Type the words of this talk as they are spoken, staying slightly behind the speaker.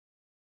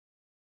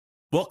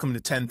Welcome to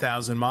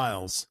 10,000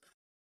 Miles.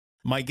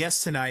 My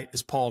guest tonight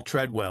is Paul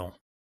Treadwell.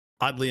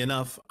 Oddly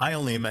enough, I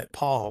only met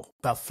Paul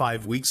about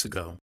 5 weeks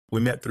ago.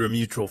 We met through a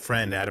mutual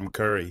friend, Adam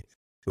Curry,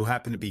 who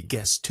happened to be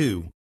guest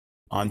 2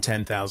 on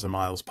 10,000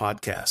 Miles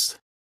podcast,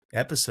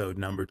 episode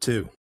number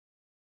 2.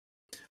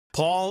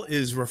 Paul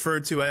is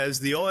referred to as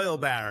the oil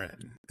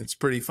baron. It's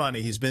pretty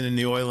funny. He's been in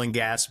the oil and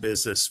gas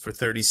business for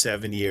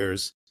 37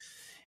 years.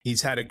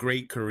 He's had a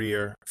great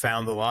career,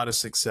 found a lot of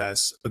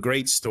success, a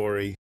great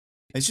story.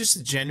 He's just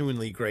a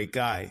genuinely great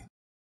guy.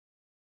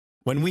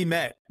 When we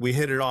met, we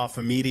hit it off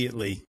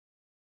immediately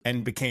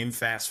and became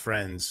fast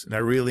friends. And I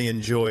really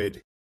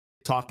enjoyed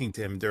talking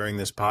to him during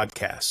this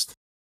podcast.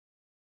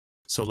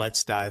 So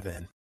let's dive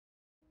in.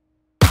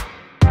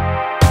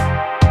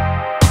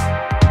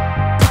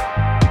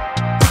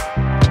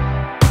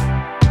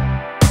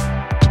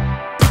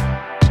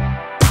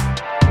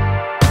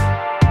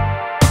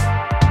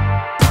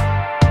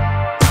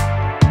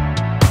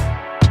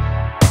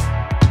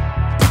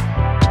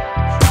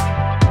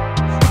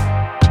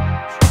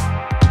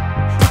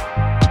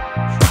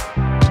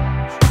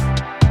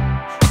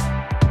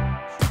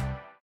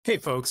 Hey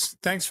folks,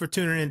 thanks for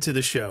tuning into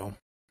the show.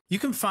 You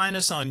can find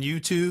us on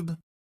YouTube,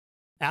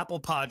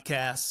 Apple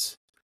Podcasts,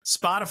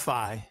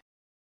 Spotify,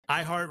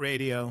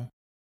 iHeartRadio,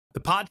 the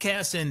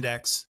Podcast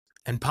Index,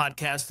 and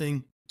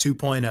Podcasting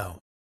 2.0.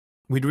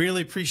 We'd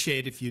really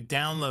appreciate if you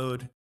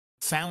download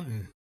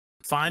Fountain,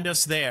 find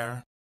us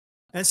there,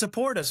 and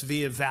support us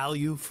via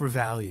value for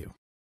value.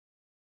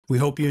 We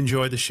hope you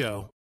enjoy the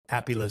show.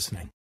 Happy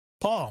listening.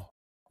 Paul,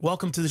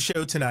 welcome to the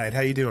show tonight.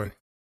 How you doing?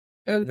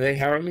 Hey,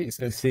 how are you? It's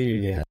good to see you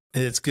again.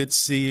 It's good to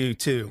see you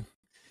too.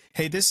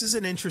 Hey, this is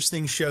an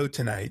interesting show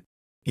tonight.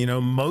 You know,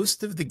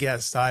 most of the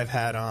guests I've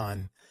had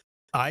on,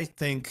 I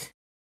think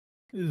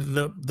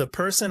the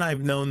person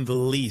I've known the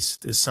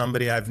least is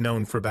somebody I've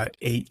known for about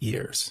 8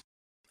 years.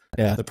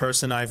 Yeah. The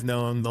person I've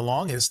known the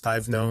longest,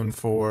 I've known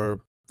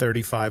for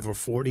 35 or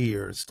 40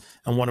 years.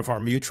 And one of our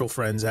mutual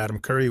friends, Adam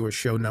Curry, was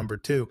show number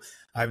 2.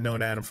 I've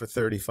known Adam for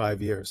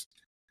 35 years.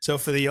 So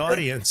for the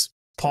audience,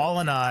 Paul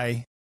and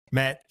I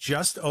met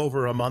just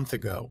over a month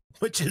ago,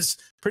 which is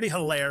pretty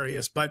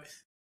hilarious, but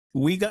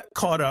we got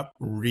caught up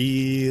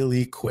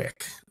really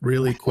quick.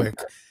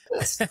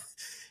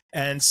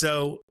 And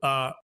so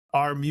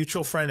our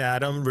mutual friend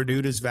Adam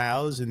renewed his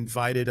vows,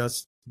 invited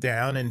us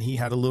down, and he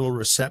had a little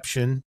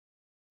reception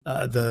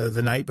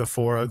the night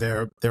before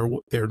their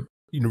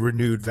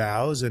renewed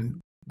vows,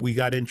 and we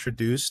got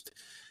introduced,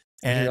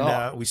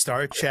 and we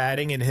started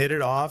chatting and hit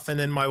it off. And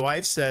then my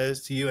wife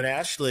says to you and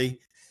Ashley,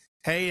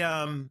 hey,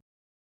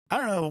 I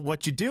don't know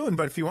what you're doing,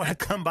 but if you want to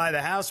come by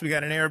the house, we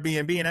got an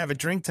Airbnb and have a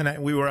drink tonight.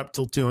 And we were up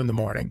till 2 a.m.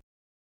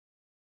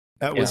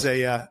 That was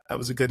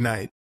a good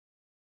night.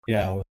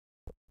 Yeah.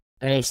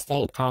 And it was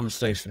full of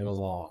conversation. It was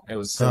long. It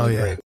was so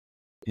great.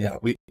 Yeah,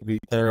 we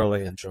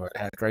thoroughly enjoyed it.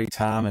 Had a great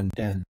time,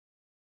 and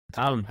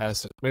Tom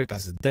has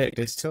a date.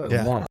 It's 2 in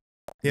the morning.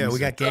 Yeah, we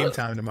got game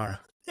time tomorrow.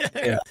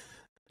 Yeah.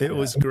 It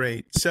was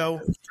great.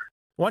 So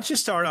why don't you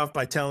start off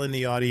by telling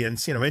the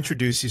audience,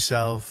 introduce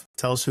yourself,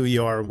 tell us who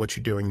you are, what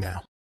you're doing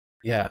now.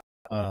 Yeah,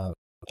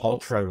 Paul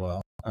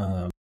Treadwell.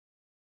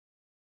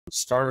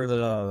 Started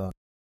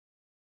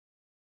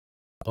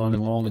on the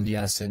oil and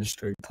gas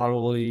industry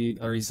probably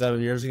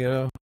 37 years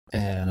ago,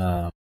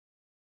 and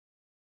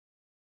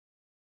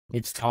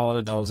it's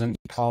college. I was in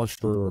college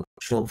for a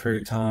short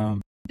period of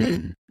time,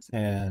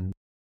 and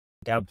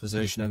got a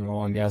position in the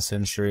oil and gas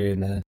industry,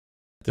 and then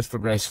just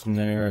progressed from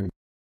there, and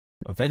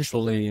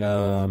eventually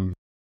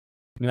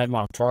met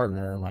my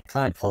partner, my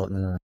current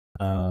partner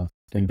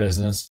in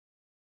business.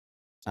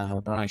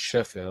 Brian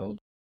Sheffield,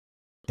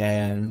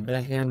 and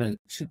met him in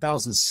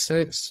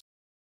 2006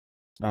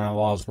 while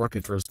I was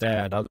working for his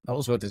dad. I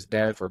was with his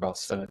dad for about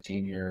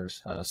 17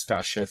 years,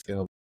 Scott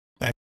Sheffield,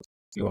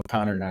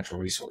 Pioneer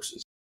Natural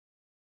Resources.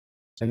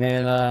 And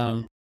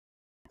then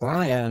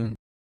Brian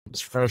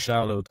was fresh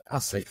out of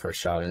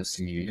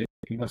NCU.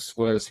 He was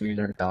with us here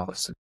in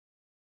Dallas.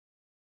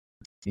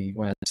 He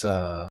went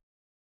to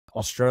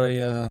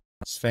Australia,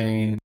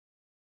 Spain,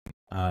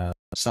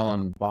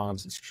 selling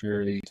bonds and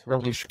securities.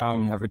 Really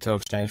strong in retail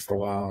exchange for a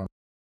while.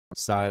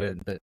 Decided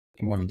that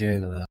he wanted to get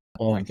into the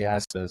oil and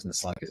gas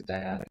business like his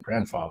dad and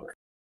grandfather.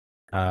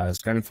 His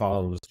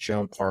grandfather was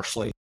Joe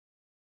Parsley,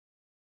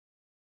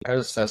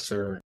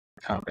 predecessor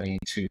company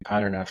to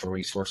Pioneer Natural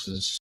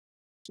Resources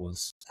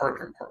was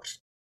Parker Parsley.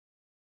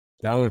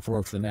 That would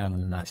work for them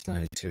in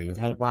 1992. And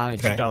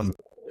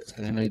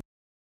then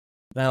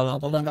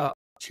about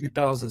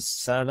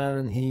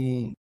 2007,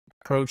 he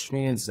approached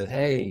me and said,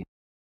 "Hey,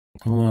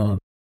 I want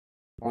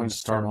to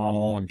start my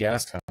oil and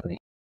gas company."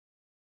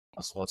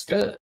 I said, "What's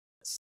good?"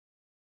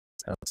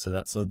 So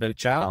that's a big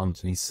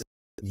challenge. And he said,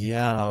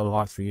 "Yeah, I would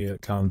like for you to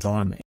come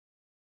join me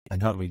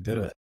and help me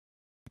do it."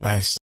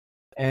 Nice.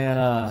 And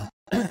I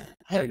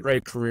had a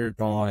great career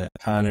going at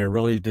Pioneer.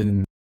 Really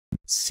didn't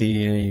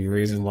see any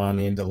reason why I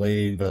needed to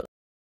leave, but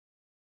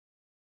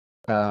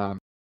why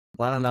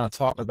don't I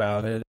talk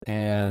about it?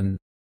 And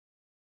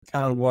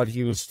kind of what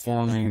he was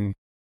forming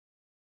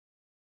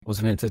was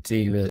an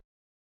entity that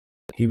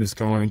he was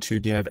going to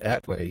give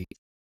equity,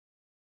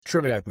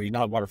 true equity,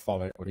 not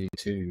waterfall equity,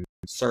 to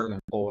certain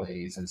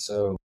employees. And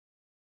so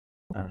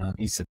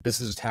he said, this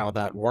is how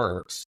that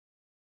works.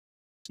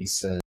 He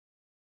said,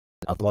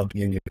 I'd love to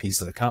give you a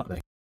piece of the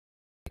company.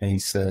 And he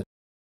said,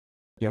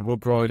 yeah, we'll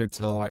grow it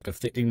into like a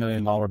 $50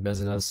 million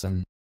business,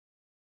 and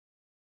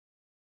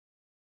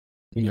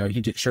you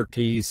get your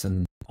piece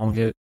and I'll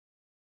get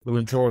the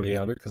majority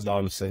of it because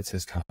obviously it's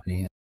his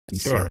company. He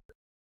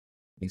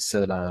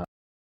said,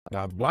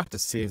 I'd like to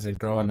see it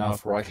grow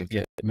enough where I could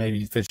get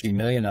maybe 50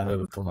 million out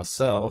of it for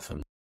myself.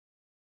 And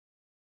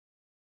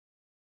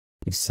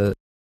he said,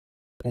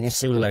 and you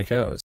see where that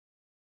goes.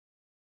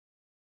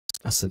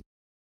 I said,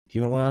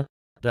 you know what?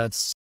 That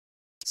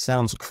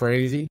sounds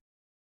crazy,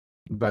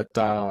 but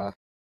I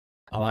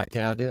like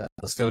the idea.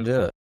 Let's go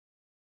do it.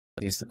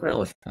 He said,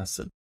 really? I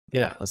said,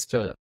 yeah, let's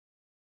do it.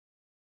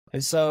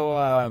 And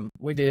so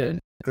we did.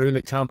 Grew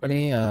the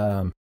company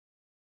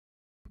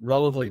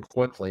relatively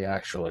quickly,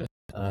 actually.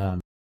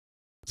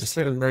 Just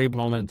at a very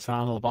moment in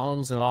time, LeBron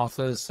was in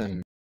office,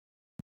 and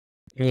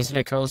he was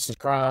no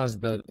surprise,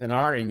 but in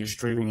our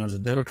industry, when there was a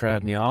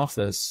Democrat in the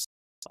office,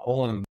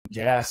 oil and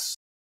gas,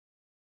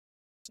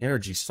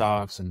 energy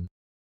stocks, and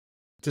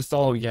just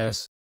all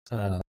gas,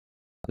 the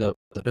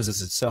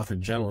business itself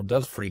in general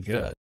does pretty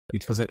good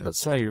because let's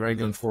say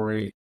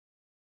regulatory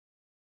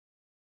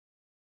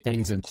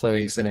things in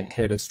place, and it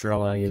hit its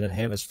drilling, and it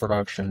hit its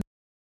production.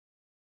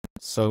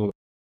 So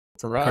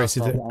for us,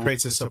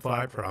 creates a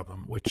supply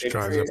problem, which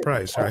drives up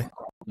price, right?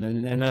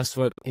 And that's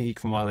what any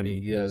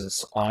commodity is,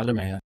 supply and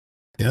demand.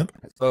 Yep.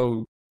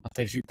 So I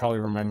think you probably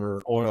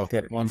remember oil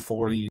hit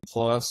 140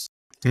 plus.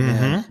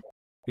 Mm-hmm.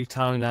 We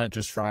timed that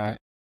just right.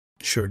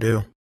 Sure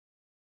do.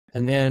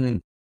 And then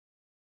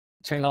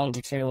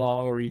technology came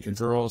along where you can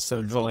drill, instead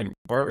of drilling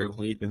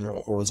vertically, you can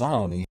drill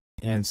horizontally.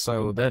 And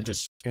so that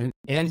just,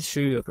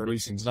 into the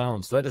producing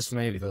zones, that just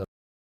made the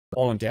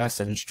oil and gas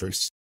industry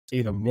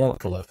even more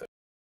prolific.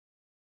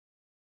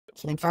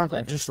 So we found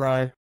that just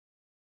right.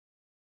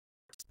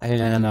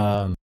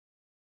 And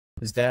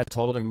his dad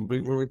told him,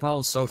 we were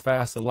growing so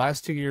fast. The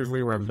last 2 years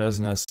we were in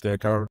business,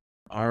 Dick, and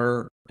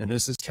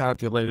this is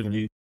calculated,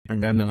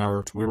 and then we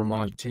were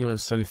on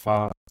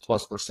 275+%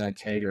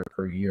 CAGR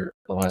per year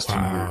the last 2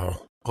 years.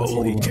 Wow.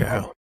 Holy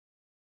cow.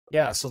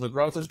 Yeah, so the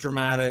growth is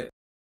dramatic.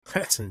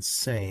 That's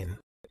insane.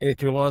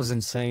 It was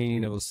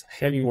insane. It was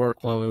heavy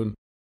workload.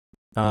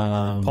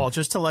 Paul,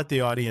 just to let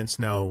the audience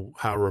know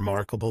how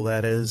remarkable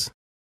that is,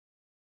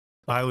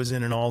 I was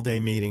in an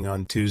all-day meeting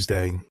on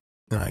Tuesday.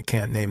 I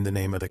can't name the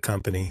name of the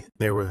company.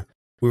 We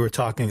were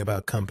talking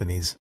about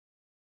companies.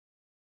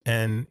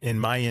 And in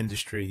my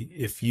industry,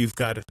 if you've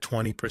got a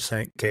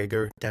 20%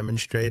 CAGR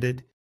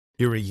demonstrated,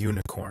 you're a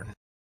unicorn.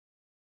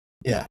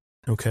 Yeah.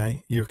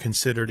 Okay? You're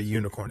considered a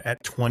unicorn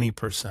at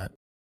 20%.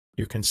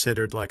 You're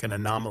considered like an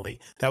anomaly.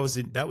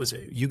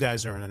 You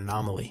guys are an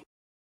anomaly,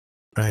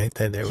 right?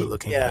 That they were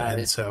looking at.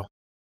 And so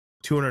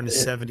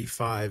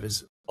 275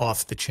 is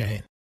off the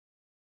chain.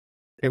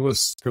 It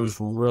was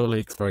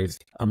really crazy.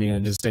 I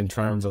mean, just in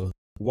terms of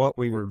what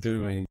we were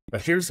doing.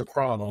 But here's the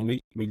problem.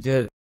 We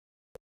did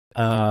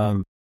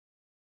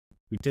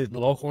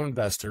local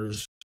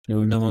investors,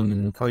 known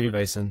in the Columbia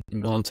Basin,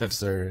 in the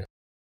Texas area.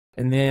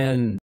 And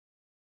then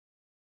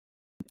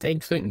they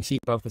couldn't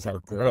keep up with our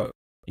growth.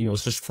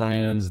 It's just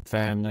friends and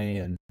family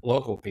and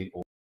local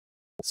people.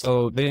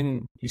 So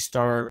then you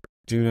start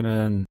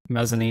doing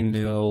mezzanine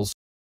deals,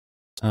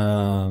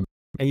 and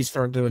you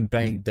start doing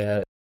bank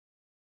debt.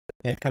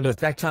 And kind of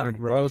that kind of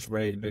growth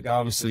rate, but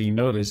obviously you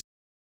notice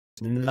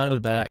none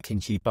of that can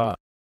keep up.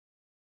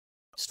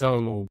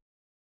 So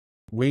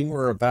we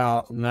were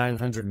about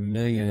 900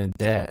 million in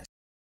debt.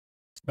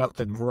 But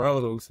the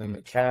growth and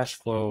the cash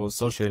flow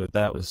associated with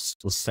that was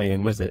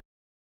staying with it.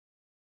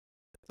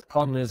 The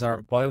problem is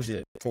our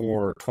budget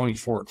for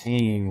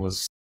 2014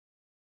 was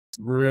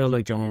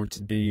really going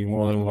to be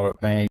more than what a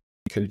bank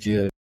could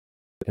get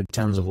in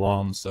terms of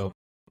loans. So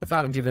if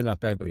I'd given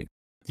up equity.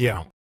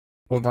 Yeah.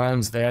 Well,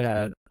 Brian's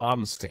dad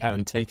obviously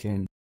hadn't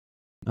taken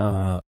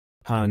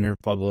Pioneer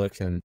public,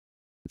 and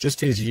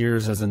just his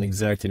years as an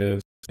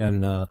executive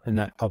in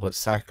that public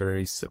sector,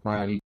 he said,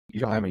 Brian, you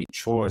don't have any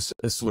choice.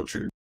 This is what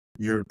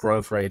your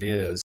growth rate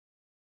is.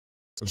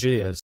 Which it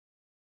is.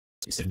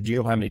 He said, you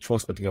don't have any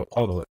choice but to go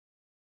public.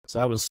 So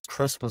that was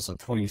Christmas of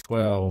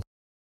 2012.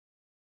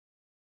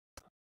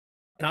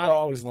 And I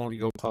always wanted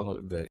to go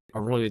public, but I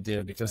really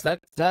did, because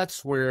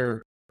that's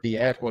where the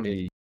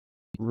equity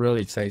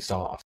really takes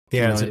off.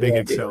 Yeah, it's a big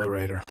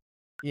accelerator.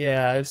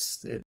 Yeah,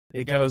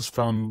 it goes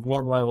from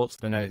one level to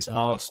the next.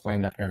 I'll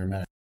explain that here in a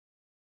minute.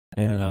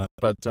 And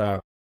but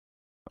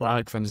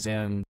Brian comes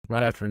in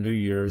right after New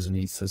Year's and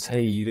he says,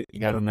 "Hey, you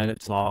got a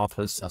minute to my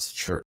office?" I said,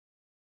 "Sure."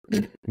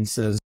 He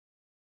says,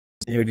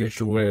 "You get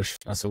your wish."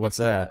 I said, "What's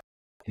that?"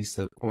 He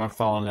said, "Well, I'm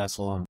following that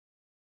salon."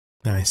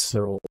 Nice.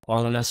 So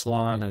following that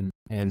salon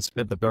and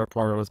spent the better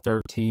part of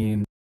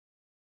 13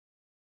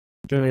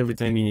 doing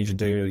everything you need to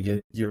do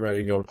to get ready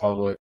to go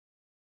public.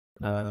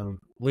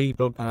 We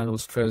built behind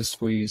those credit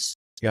squeeze,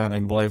 a guy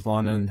named Blake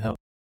London helped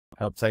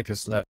take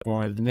us to that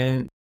point. And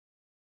then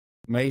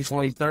May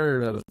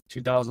 23rd of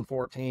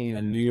 2014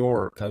 in New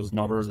York. That was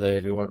my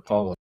birthday. We went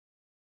public.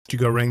 Did you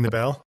go ring the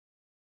bell?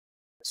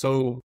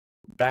 So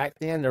back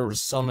then, there were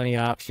so many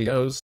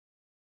IPOs.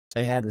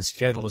 They had to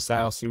schedule us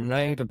out. So we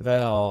rang the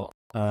bell.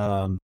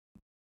 I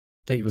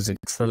think it was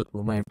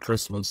incredible man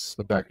Christmas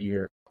of that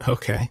year.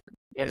 Okay.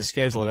 You had to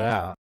schedule it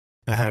out.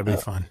 That had to be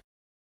fun.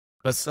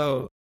 But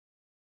so,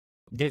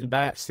 getting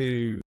back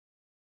to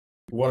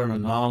what an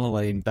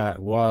anomaly that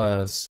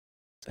was,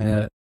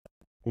 when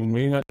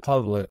we went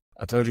public,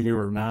 I told you we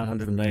were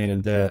 $900 million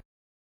in debt.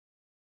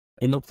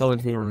 In the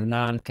public, we were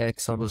 9K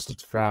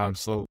oversubscribed.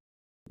 So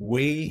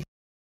we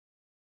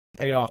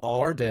paid off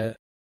all our debt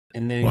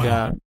and then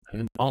got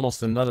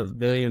almost another $1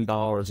 billion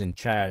in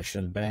cash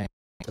in the bank.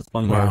 That's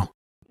one more.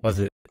 Was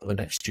it the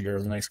next year,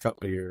 or the next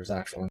couple of years,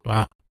 actually?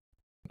 Wow.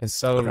 And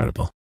so,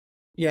 Incredible.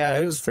 Yeah,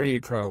 it was pretty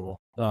incredible.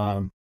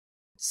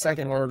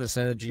 Second largest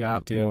energy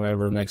IPO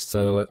ever next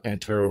to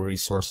Antero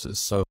Resources.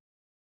 So,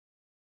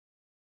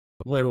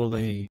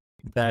 literally,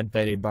 that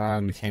Betty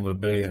Bond became a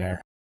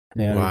billionaire.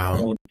 And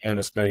wow. And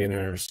us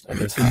billionaires at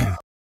this time.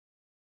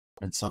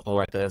 And something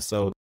like that.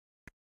 So,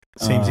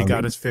 seems he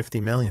got his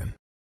 50 million.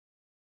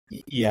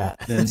 Yeah.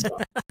 Then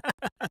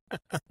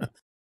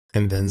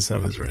and then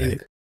some is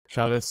right.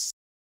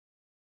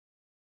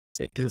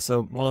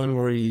 So one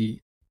where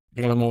he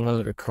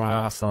wanted to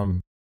cry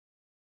from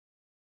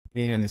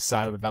being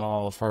excited about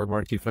all the hard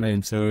work you put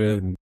into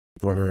it, and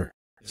for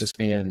just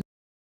being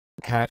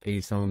happy,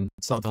 something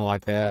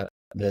like that,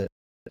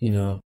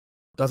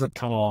 doesn't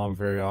come along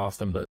very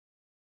often, but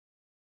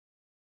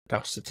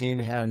gosh, the team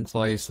we had in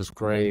place was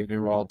great. We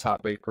were all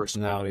top 8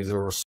 personalities. There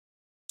were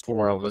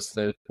 4 of us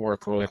that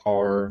worked really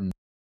hard, and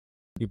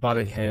we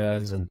butted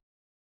heads, and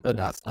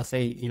I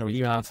think, you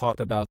and I talked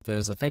about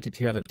this. I think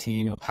if you have a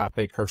team of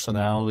high-paid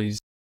personalities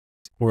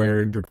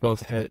where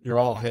you're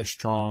all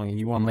headstrong and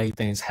you want to make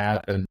things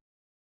happen,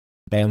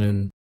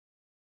 then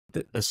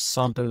there's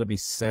something to be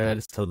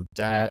said to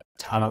that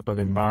type of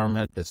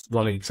environment that's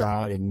really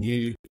driving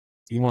you.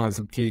 You want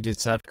to compete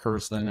against that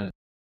person, and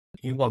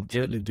you want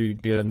to do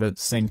good, but at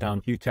the same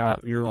time, you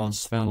got your own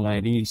spin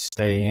lane, you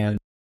stay in.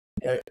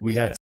 We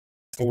had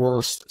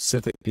 4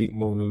 specific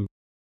people who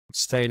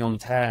stayed on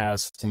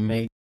task to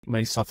make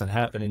something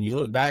happen, and you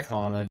look back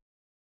on it,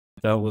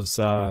 that was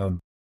coming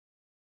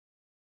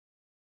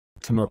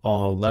up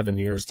on 10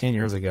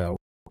 years ago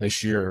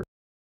this year,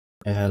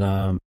 and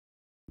I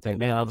think,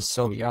 man, I was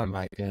so young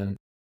back then.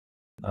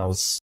 I'm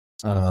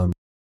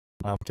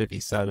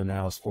 57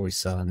 now. I was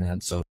 47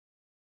 then. So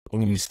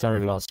when we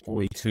started, I was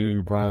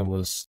 42. Brian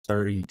was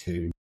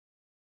 32.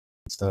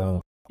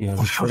 So and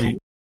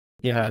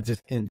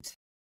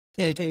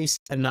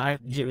I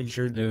get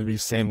sure to be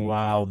saying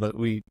wow, but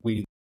we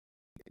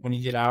when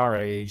you get our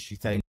age, you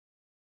think,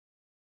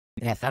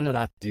 yeah, how did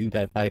I do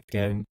that back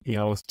then?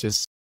 It's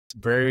just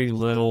very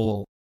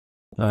little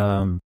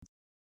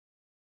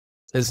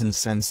business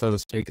sense, so to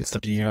speak, at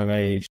such a young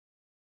age.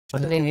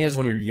 But the thing is,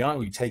 when you're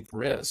young, you take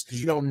risks because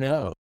you don't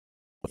know.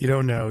 You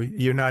don't know.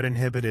 You're not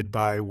inhibited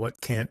by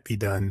what can't be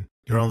done.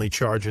 You're only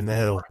charging the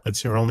hill.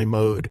 That's your only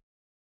mode.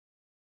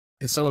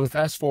 And so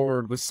fast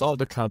forward, we sold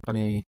the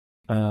company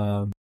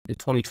in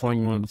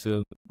 2021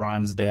 to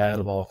Brian's dad,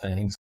 of all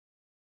things,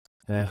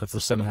 for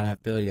 $7.5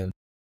 billion.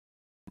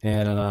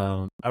 And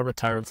I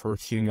retired for a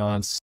few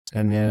months,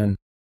 and then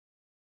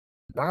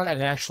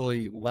Brian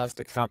actually left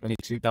the company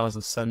in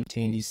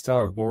 2017. He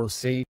still had a board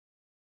seat,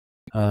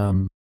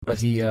 but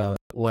he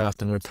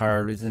left and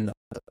retired. And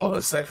all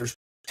the sector's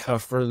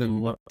tougher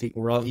than what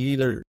people were. You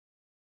either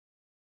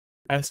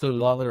absolutely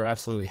love it or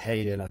absolutely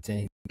hate it, I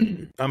think.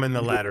 I'm in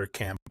the latter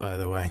camp, by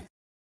the way.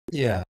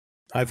 Yeah.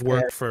 I've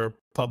worked for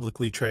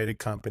publicly traded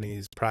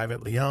companies,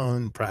 privately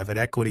owned, private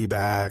equity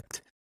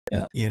backed,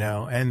 and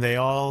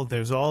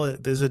there's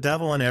a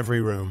devil in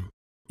every room.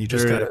 You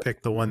just got to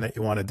pick the one that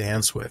you want to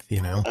dance with,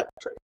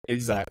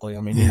 Exactly. I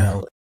mean,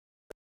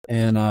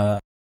 and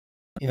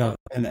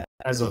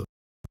as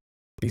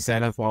we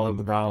said, I followed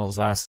the Donald's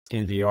last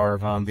NDR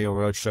Von Deal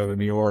Roadshow in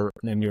New York,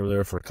 and we were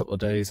there for a couple of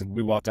days, and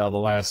we walked out of the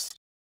last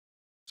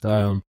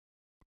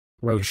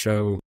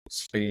roadshow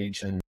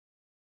speech, and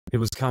it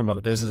was kind of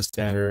a business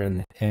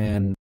dinner,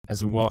 and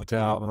as we walked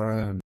out, we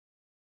were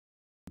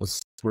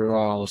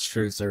all on the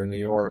streets there in New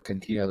York,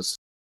 and he has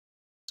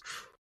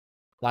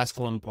last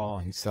one ball.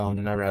 He's telling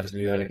him never have to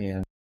do that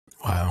again.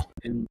 Wow.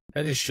 And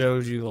that just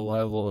shows you the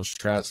level of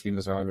stress he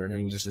was under, and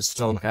he was just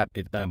so happy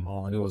at that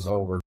moment. It was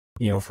over,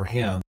 for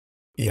him.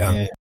 Yeah.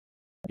 And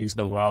he was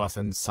no wealth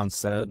in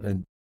sunset,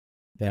 and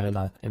then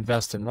I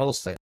invested in real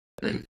estate.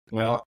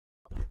 Well,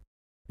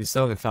 we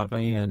sold the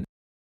company, and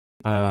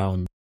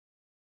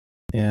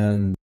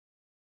in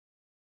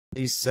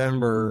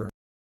December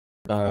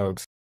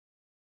of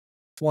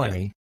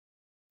 20,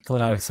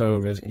 coming out of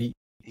COVID, he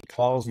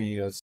calls me, he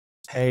goes,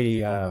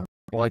 hey,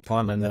 Blake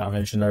Plumman that I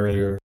mentioned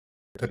earlier,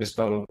 took his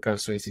photo of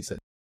Coast Suisse. He said,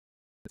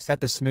 it's got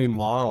this new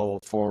model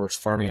for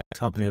starting a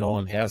company, an oil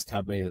and gas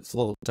company that's a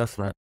little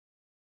different,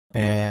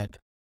 and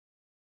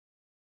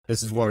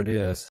this is what it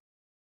is.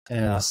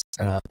 And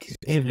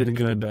he did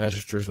good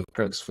registers with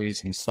Credit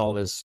Suisse, and he saw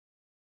this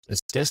this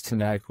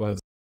disconnect with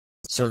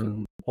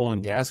certain oil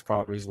and gas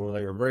properties where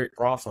they are very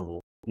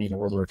profitable,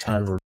 where the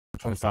returns were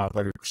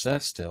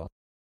 25-30% still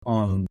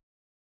on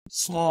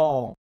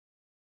small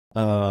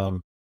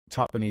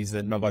companies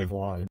that nobody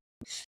wanted,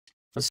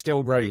 but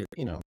still great,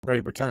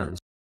 great returns.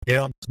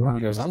 Yeah. So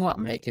he goes, I'm not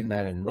making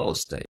that in real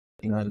estate.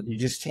 You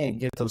just can't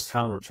get those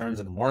kind of returns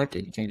in the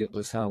market. You can't get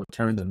those kind of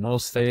returns in real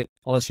estate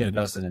unless you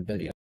invest in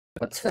video.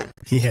 But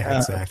Yeah,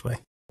 exactly.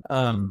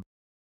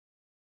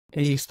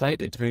 he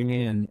explained it to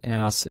me, and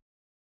I said,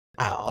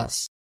 "Oh,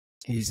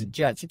 he said,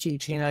 yeah, it's a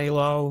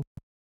GTNA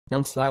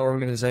comes to that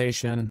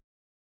organization.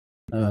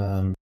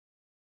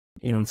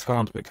 It's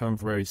going to become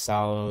very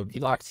solid. He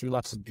likes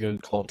a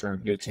good culture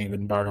and good team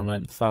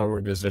environment. If our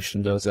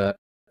organization does that,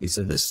 he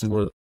said, this is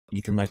where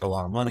you can make a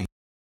lot of money.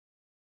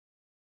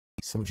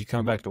 So would you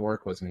come back to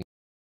work with me?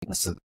 I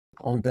said,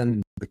 I've only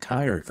been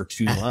retired for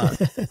 2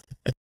 months.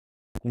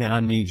 I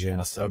need you. And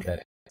I said,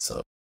 okay.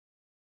 So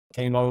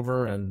came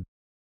over, and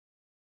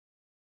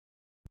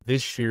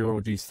this year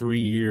will be 3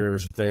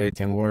 years they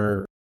can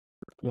wear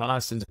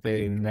license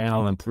pay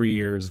now in 3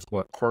 years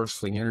what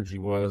Parsley Energy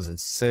was in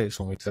 6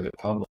 when we took it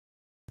public.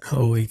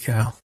 Holy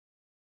cow.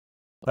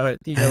 But,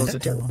 it's a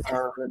different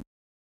department.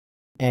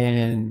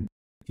 And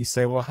you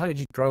say, well, how did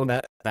you grow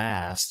that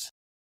fast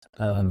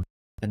in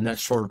that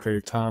short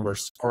period of time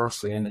versus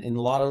Parsley? And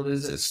a lot of it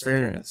is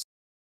experience.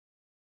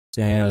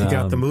 And you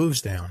got the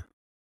moves down.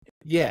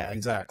 Yeah,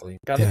 exactly.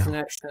 Got the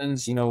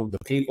connections, the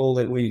people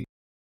that we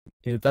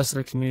invest in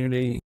the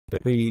community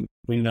that we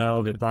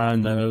know, that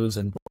Brian knows,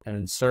 and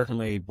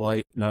certainly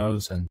Blake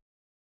knows, and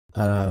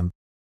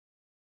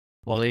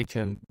Blake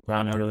and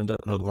Brian are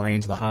the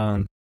brains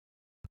behind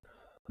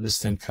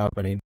this thing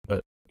company.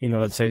 But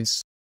it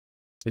takes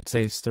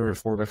 3 or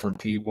 4 different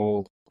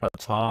people up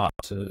top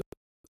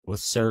with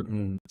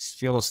certain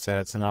skill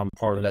sets, and I'm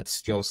part of that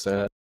skill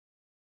set.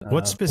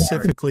 What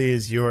specifically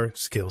is your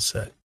skill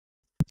set?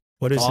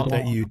 What is it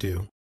that you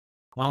do?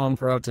 I'm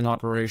production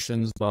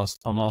operations, but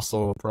I'm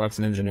also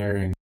production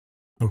engineering.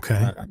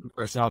 Okay.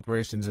 Production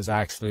operations is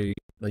actually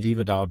the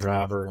EBITDA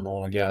driver in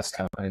oil and gas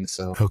company.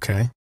 So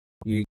okay,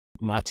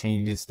 my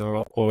team gets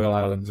the oil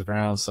out of the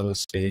ground, so to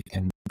speak,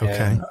 and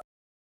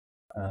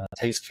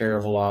takes care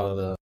of a lot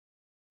of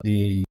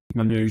the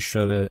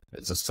minutia that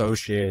is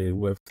associated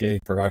with getting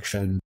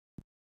production.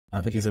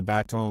 I think either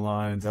back on the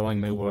line, drilling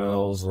new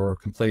wells, or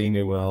completing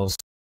new wells.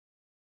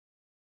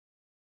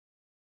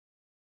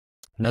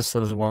 And that's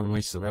sort of the one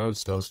we road,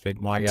 so to speak.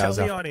 My guys.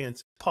 Tell the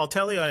audience, Paul,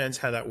 tell the audience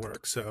how that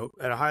works. So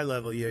at a high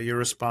level, you're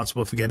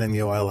responsible for getting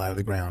the oil out of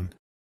the ground.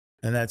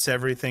 And that's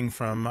everything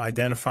from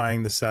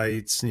identifying the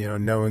sites,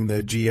 knowing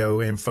the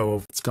geo info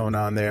of what's going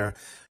on there,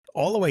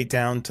 all the way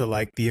down to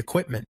like the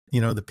equipment,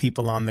 the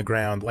people on the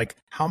ground. Like,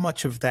 how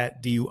much of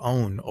that do you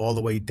own all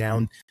the way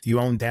down? Do you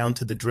own down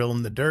to the drill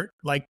and the dirt,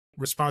 like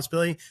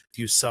responsibility?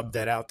 Do you sub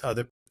that out to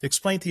other?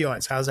 Explain to the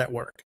audience, how does that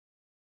work?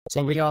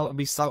 So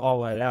we sub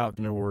all that out,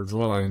 we're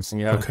drilling. So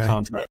you have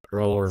contract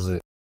drillers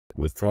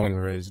with drilling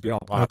rigs. We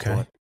don't buy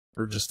one.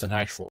 We're just an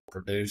actual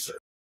producer.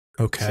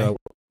 Okay. So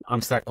I'm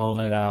stuck all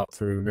that out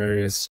through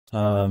various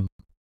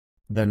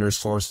vendor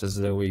sources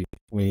that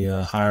we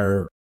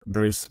hire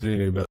Bruce to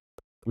do. But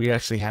we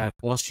actually have,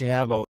 once you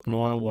have an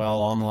oil well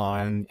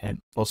online, and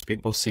most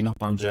people seen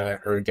up on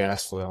Jack or a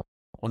gas well,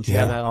 once you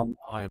have that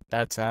online,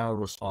 that's our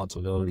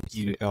responsibility to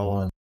keep it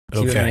going.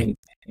 Okay.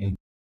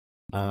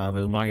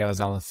 But my guys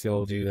on the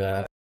field do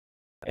that.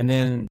 And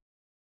then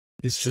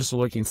it's just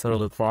looking for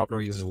the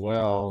properties as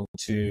well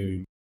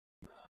to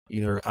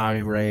either high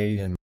rate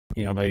and,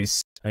 maybe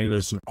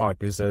there's some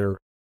properties that are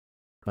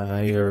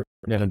either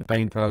in a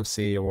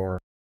bankruptcy or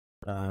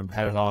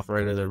had an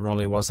operator that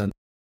really wasn't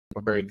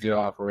a very good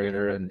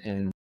operator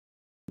and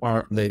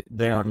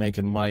they aren't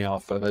making money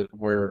off of it,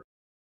 where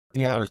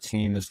the other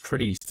team is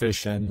pretty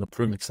efficient, a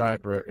proven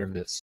track record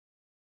that's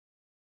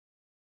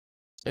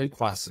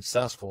quite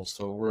successful,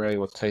 so we're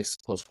able to take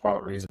those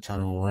properties and turn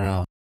them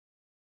around.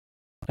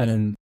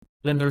 And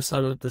then there's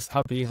this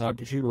company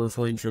like you were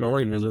referring to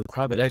earlier, the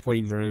private equity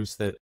groups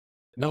that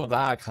know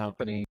that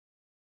company,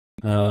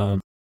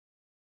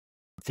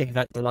 take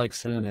that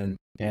direction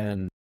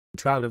and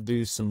try to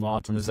do some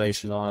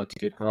optimization on it to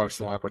get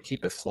production up or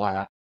keep it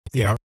flat.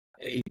 Yeah.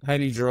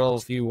 Maybe drill a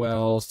few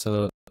wells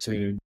to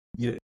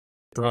get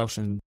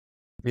production,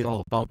 get all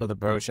the bump of the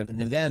production,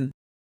 and then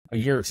a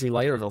year or 2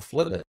 later they'll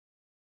flip it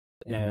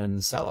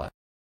and sell it.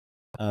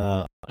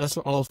 That's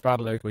what all those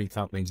private equity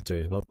companies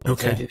do.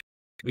 Okay.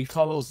 We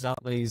call those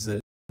companies that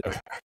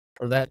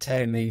are that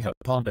technique of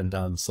pump and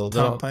dump. So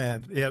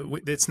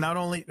it's not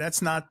only,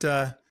 that's not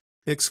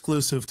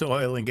exclusive to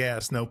oil and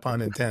gas, no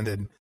pun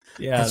intended.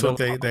 Yeah, that's what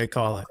they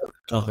call it.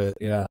 Of it,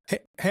 yeah.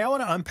 Hey, I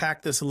want to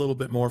unpack this a little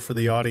bit more for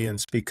the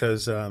audience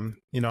because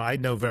I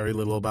know very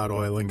little about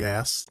oil and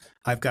gas.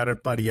 I've got a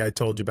buddy I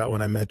told you about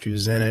when I met you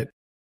who's in it.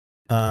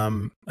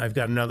 I've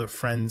got another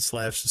friend /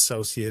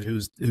 associate who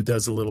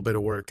does a little bit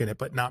of work in it,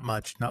 but not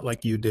much, not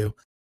like you do.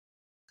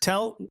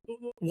 Tell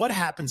what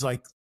happens,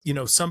 like,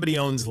 somebody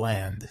owns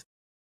land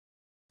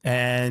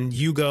and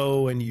you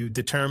go and you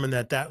determine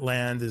that that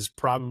land has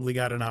probably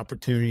got an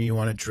opportunity, you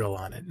want to drill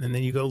on it, and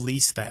then you go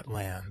lease that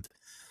land.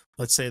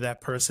 Let's say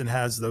that person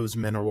has those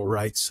mineral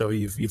rights, so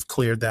you've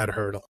cleared that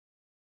hurdle.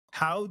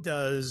 How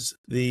does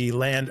the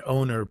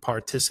landowner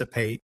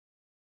participate?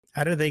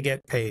 How do they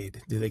get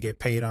paid? Do they get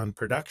paid on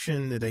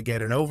production? Do they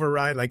get an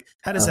override? Like,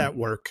 how does that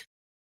work?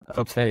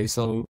 Okay,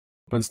 so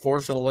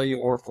unfortunately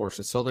or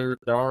fortunately, so there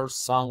are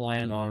some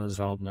landowners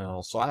on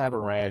mills. So I have a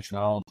ranch and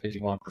I own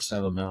 51%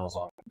 of the mills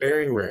on it.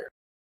 Very rare.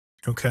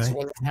 Okay. So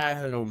what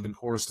happened over the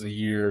course of the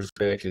years,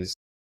 Vic, is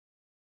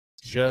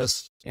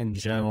just in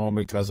general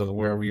because of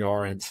where we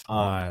are in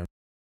time.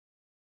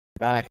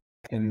 Back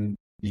in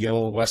the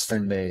old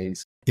Western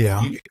days,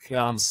 Yeah. you could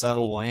on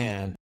settled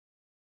land.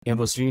 And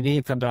what's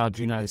unique about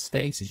the United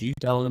States is you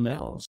own the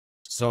mills.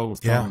 So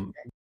from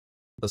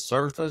the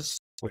surface,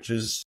 which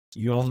is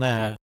you own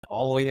that,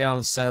 all the way down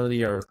the center of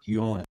the earth,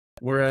 you own it.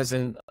 Whereas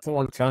in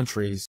foreign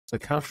countries, the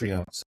country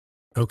owns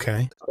it.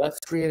 Okay. So that's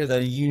created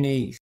a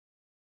unique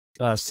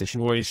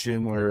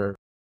situation where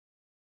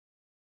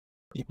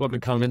people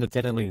become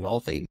independently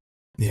wealthy.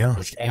 Yeah.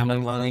 There's family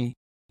money.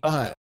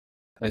 But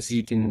as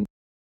you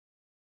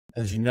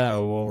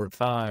know, over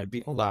time,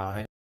 people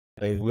die.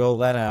 They will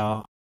let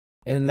out.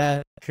 And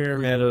that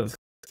pyramid of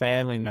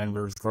family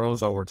members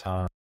grows over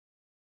time.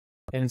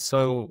 And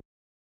so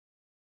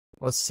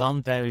what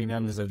some family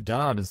members have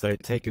done is they've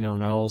taken their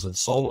mills and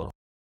sold them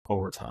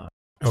over time.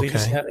 So you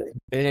just have a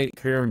big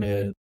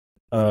pyramid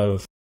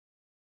of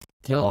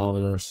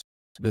kilometers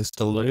that's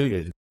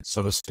diluted,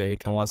 so to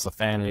speak, unless the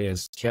family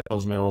has kept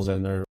those mills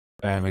in their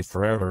family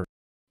forever.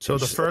 So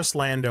the first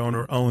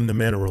landowner owned the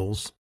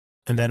minerals,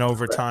 and then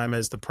over time,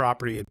 as the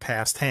property had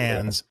passed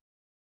hands,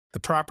 the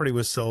property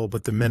was sold,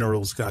 but the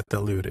minerals got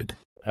diluted.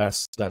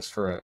 That's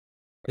correct.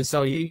 And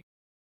so you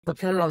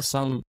compare on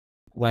some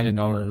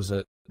landowners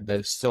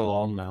that still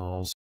own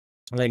minerals.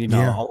 Maybe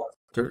not.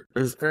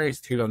 There's very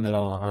few of them that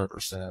own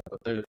 100%,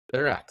 but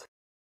they're active.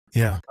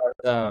 Yeah.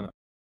 But,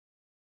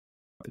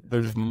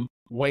 there's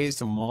ways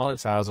to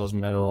monetize those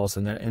minerals,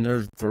 and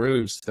there's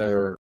groups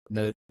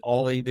that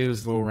all they do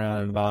is go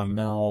around and buy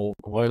mineral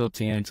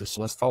royalty interest.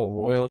 Let's call it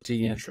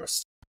royalty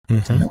interest.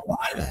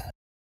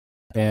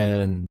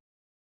 And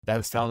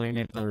that's telling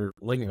if they're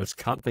looking at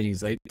companies,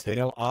 they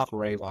don't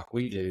operate like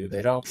we do.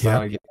 They don't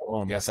try to get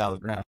oil and gas out of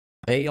the ground.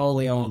 They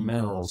only own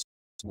minerals.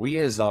 We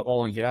as an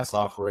oil and gas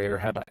operator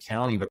have a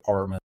county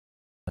department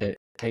that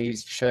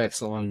pays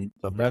checks on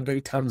the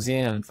revenue comes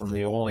in from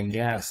the oil and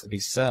gas that we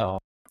sell.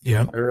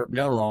 Yeah. There are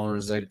mineral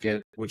owners that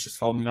get, which is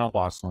called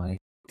mailbox money.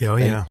 Oh,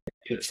 yeah.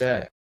 Get a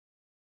check.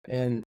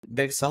 And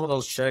some of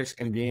those checks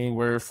can be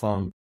anywhere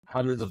from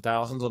hundreds of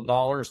thousands of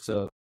dollars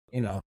to,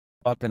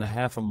 up in a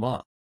half a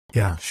month.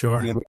 Yeah,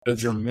 sure.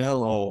 Because your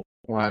mineral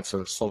rights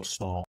are so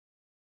small.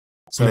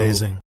 So,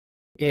 amazing.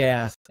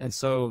 Yeah. And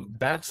so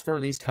that's where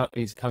these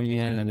companies come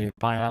in and they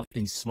buy out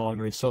these small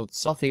groups. So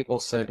some people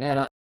say,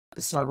 man,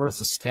 it's not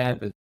worth a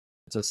stamp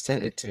to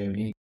send it to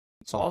me.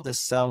 So I'll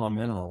just sell my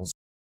minerals.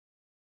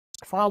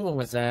 The problem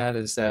with that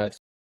is that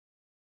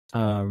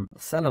a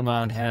friend of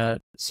mine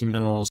had some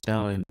minerals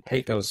down in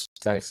Pecos,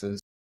 Texas,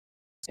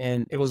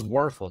 and it was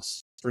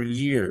worthless for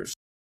years.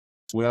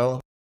 Well,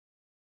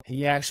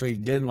 he actually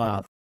did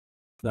my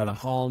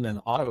home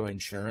and auto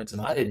insurance,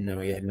 and I didn't know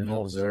he had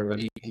minerals there, but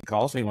he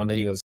calls me one day,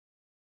 he goes,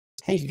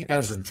 hey, you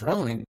guys are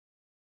drilling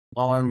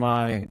on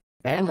my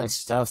family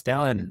stuff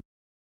down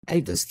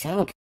in this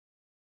county.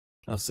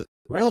 I said,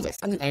 really?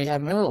 I didn't know you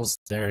had minerals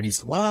there. And he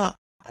said, well,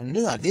 I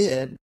knew I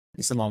did.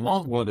 He said, my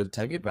mom wanted to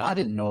take it, but I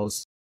didn't know it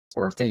was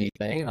worth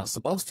anything. And I was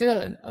supposed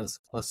to. And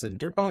I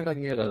said, you're probably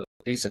going to get a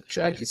decent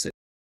check. He said,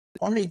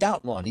 I already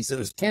got one. He said, it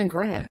was 10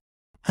 grand.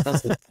 I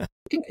said,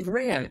 10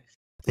 grand?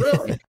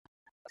 Really?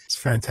 It's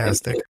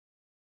fantastic.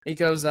 He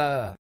goes,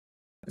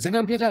 is it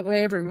going to be that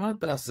way every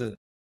month? And I said,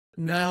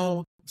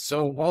 no.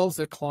 So we'll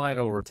decline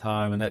over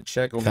time, and that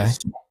check will be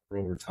smaller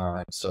over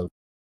time. So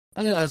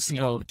I think that's,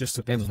 just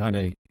depends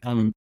on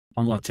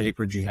how much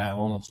acreage you have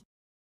on them.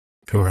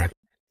 Correct.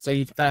 So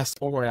you fast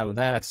forward out of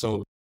that.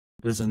 So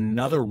there's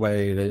another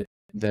way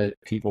that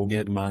people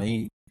get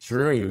money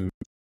through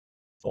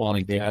oil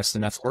and gas,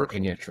 and that's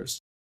working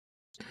interest.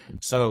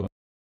 So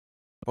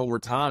over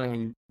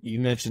time, you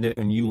mentioned it,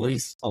 when you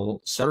lease a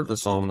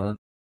service owner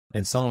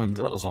and someone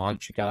drills on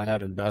it, you got to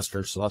have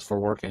investors. So that's where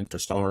working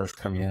interest owners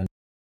come in.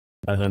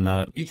 And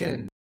then you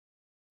can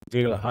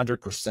do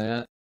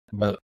 100%,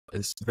 but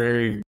it's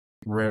very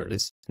rare.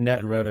 It's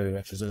net revenue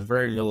interest. There's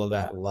very little of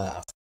that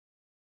left.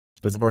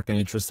 With working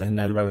interest and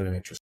net revenue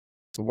interest.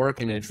 So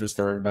working interest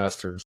are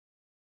investors.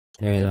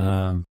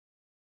 And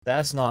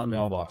that's not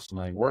mailbox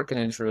money. Working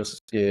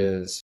interest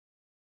is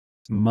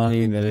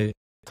money that it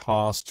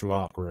costs to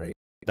operate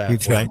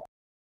that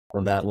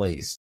or that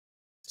lease.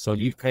 So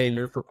you pay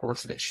your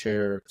proportionate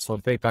share. So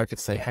if I could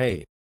say,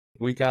 hey,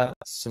 we got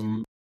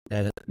some,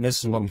 and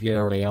this is what we get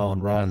early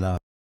on, right?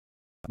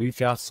 We've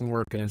got some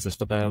working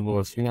interest available.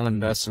 If you want to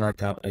invest in our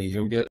company,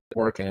 you'll get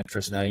working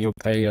interest. Now you'll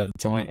pay a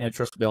joint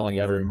interest billing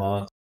every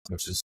month,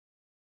 which is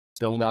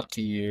billed up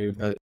to you,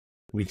 but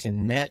we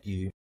can net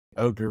you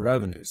of your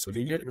revenue. So if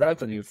you get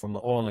revenue from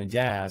the oil and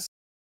gas,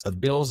 the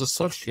bills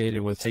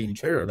associated with taking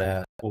care of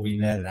that will be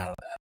netted out of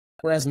that.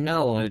 Whereas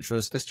mineral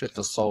interest, it's just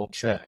a sole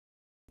check.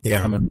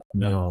 Yeah. Coming from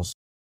minerals.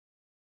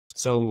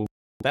 So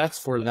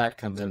that's where that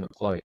comes into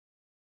play.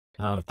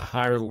 The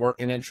higher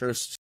working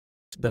interest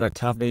that a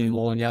company,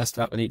 oil and gas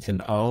company,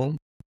 can own,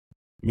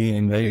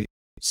 meaning they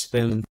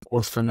spend a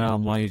portion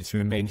of money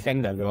to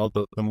maintain that bill,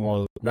 but the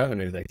more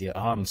revenue they get,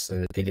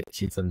 obviously, they get to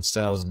keep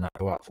themselves and not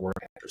go out for work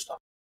interest.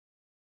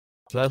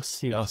 So that's,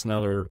 that's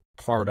another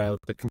part of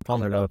the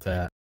component of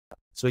that.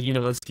 So,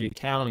 that's the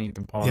accounting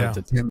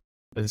component. Yeah.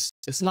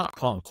 It's not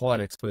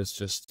complex, but it's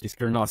just, if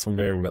you're not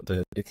familiar with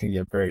it, it can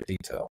get very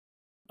detailed.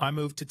 I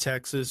moved to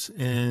Texas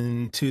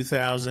in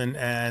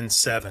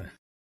 2007.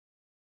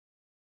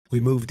 We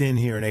moved in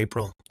here in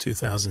April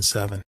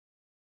 2007.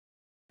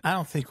 I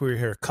don't think we were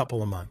here a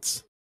couple of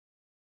months.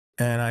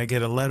 And I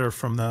get a letter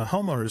from the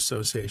homeowners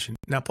association.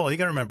 Now, Paul, you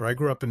got to remember, I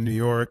grew up in New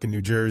York and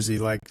New Jersey,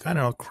 like, I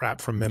don't know,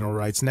 crap from mineral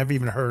rights, never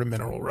even heard of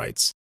mineral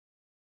rights.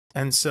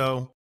 And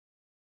so,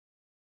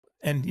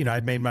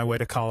 I'd made my way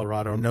to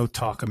Colorado, no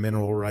talk of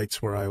mineral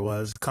rights where I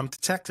was. Come to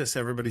Texas,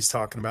 everybody's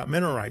talking about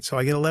mineral rights. So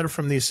I get a letter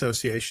from the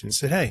association,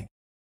 said, hey,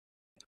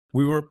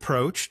 we were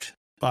approached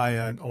by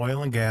an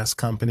oil and gas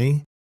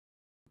company.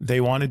 They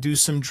want to do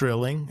some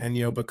drilling, and,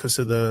 because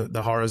of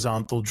the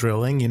horizontal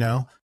drilling,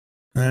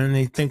 and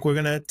they think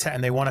we're going to,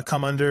 and they want to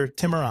come under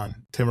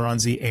Tiburon.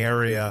 Tiburon's the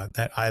area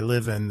that I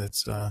live in.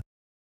 That's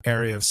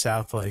area of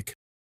South Lake.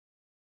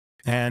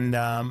 And,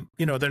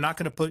 they're not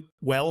going to put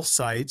well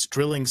sites,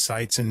 drilling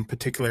sites in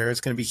particular. It's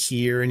going to be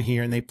here and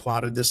here. And they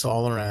plotted this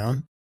all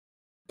around.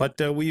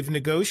 But we've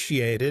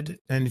negotiated.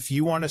 And if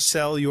you want to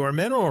sell your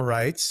mineral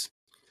rights,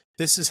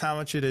 this is how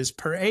much it is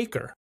per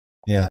acre.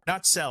 Yeah.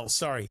 Not sell,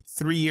 sorry.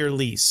 3-year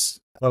lease.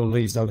 Oh,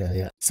 lease. Okay.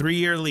 Yeah.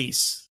 3-year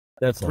lease.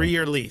 That's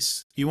 3-year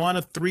lease. You want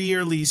a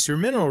 3-year lease, your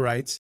mineral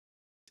rights,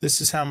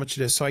 this is how much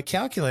it is. So I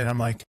calculate, I'm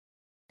like,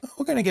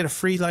 we're going to get a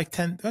free, like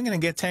 10, I'm going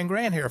to get 10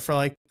 grand here for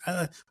like,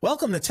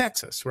 welcome to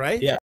Texas, right?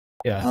 Yeah.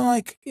 Yeah. I'm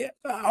like, yeah,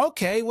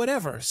 okay,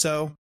 whatever.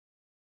 So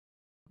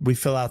we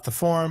fill out the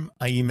form.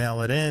 I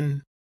email it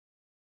in.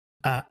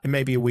 And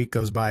maybe a week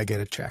goes by, I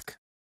get a check.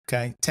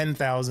 Okay.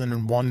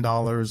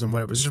 $10,001 and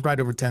whatever. It's just right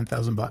over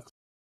 $10,000.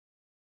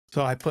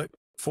 So I put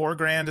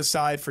 $4,000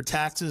 aside for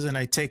taxes, and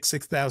I take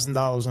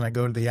 $6,000 and I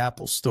go to the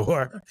Apple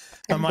store.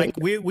 I'm like,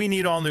 we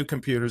need all new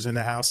computers in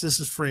the house. This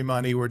is free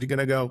money. We're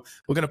going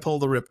to pull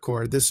the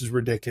ripcord. This is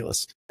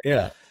ridiculous.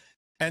 Yeah.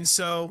 And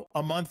so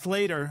a month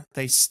later,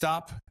 they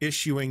stop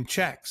issuing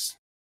checks.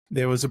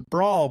 There was a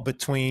brawl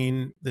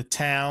between the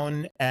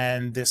town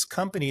and this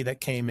company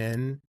that came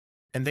in,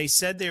 and they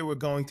said they were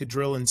going to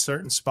drill in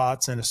certain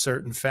spots in a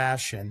certain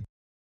fashion.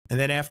 And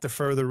then after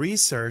further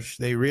research,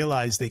 they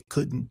realized they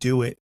couldn't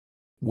do it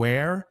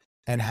where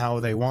and how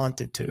they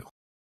wanted to.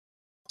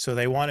 So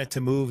they wanted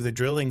to move the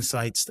drilling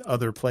sites to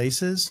other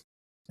places,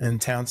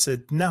 and town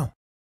said, no,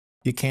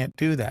 you can't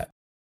do that.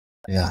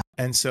 Yeah.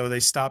 And so they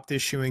stopped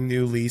issuing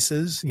new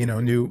leases,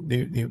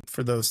 new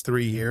for those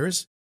 3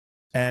 years.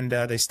 And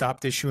they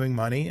stopped issuing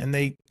money, and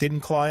they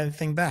didn't claw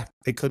anything back.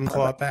 They couldn't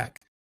claw it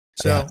back.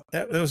 So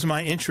that was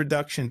my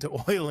introduction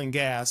to oil and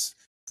gas.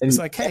 It's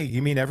like, hey,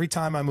 you mean every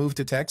time I move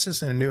to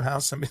Texas in a new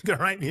house, somebody's going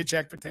to write me a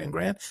check for 10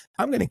 grand?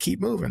 I'm going to keep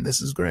moving.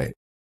 This is great.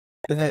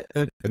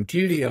 The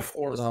beauty of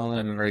horizontal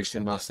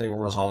integration, I say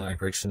horizontal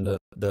integration,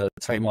 the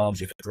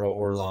technology to grow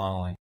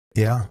horizontally.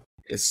 Yeah.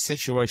 It's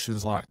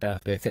situations like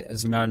that.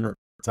 As a matter of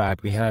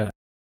fact, we had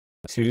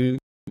 2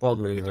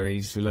 elderly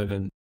ladies who live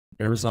in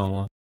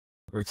Arizona,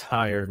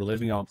 retired,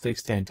 living on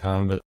fixed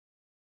income, but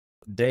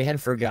they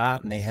had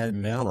forgotten they had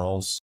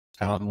minerals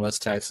out in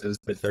West Texas,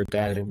 but their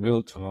dad had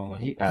moved to them when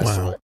he passed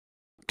away.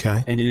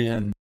 Okay. And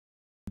then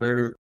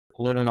they're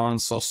living on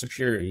Social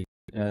Security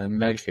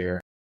and Medicare.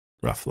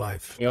 Rough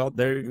life.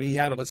 We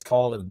have what's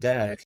called a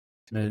deck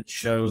that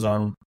shows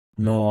on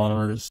no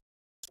owners,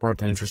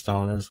 working interest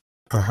owners.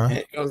 And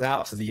it goes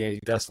out to the 80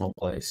 decimal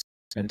place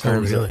in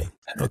terms of.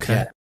 Okay.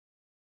 Yeah.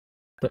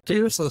 But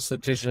they were so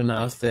sufficient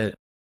enough that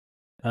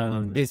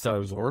they thought it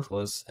was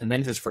worthless, and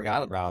then just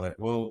forgot about it.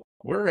 Well,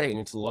 we're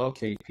able to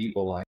locate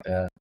people like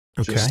that.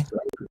 Okay. Just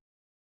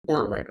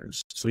court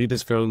records. So you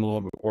just go to the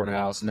local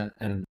courthouse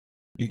and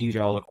you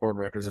get all the court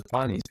records and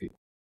find these people.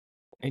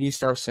 And you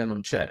start sending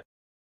them checks.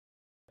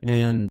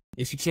 And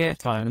if you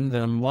can't find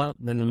them,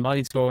 then the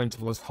money's going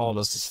to what's called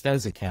a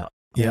suspense account.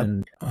 Yep,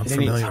 and I'm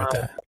familiar with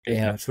that. They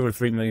have $2 or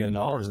 $3 million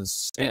in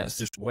suspense,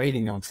 just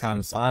waiting on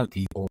trying to find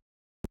people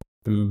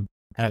who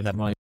have that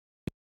money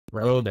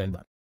rolled in.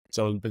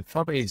 So the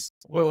companies,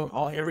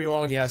 every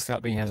oil and gas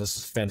company has a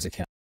suspense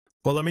account.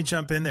 Well, let me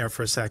jump in there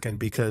for a second,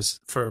 because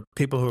for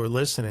people who are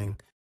listening,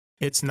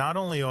 it's not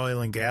only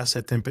oil and gas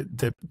that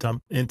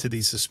dump into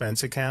these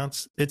suspense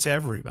accounts, it's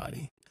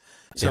everybody.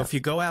 So if you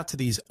go out to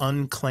these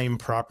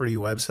unclaimed property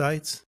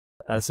websites,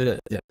 that's it.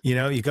 Yeah.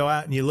 You go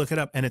out and you look it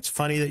up, and it's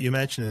funny that you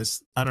mention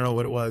this. I don't know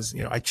what it was.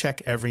 I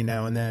check every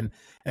now and then.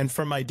 And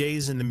from my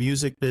days in the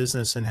music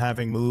business and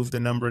having moved a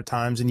number of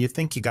times, and you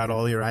think you got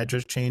all your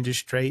address changes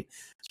straight.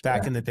 It's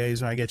back in the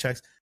days when I get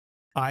checks.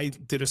 I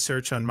did a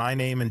search on my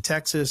name in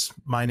Texas,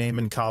 my name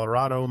in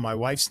Colorado, my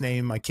wife's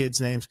name, my kids'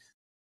 names.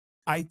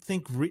 I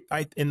think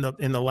in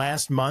the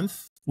last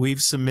month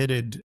we've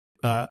submitted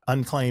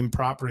unclaimed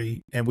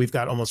property, and we've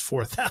got almost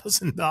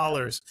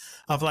 $4,000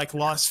 of like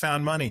lost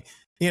found money.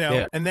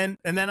 Yeah. And then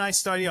I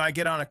start, I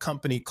get on a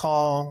company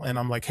call and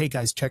I'm like, hey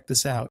guys, check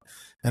this out.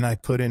 And I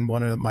put in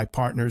one of my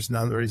partner's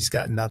number. He's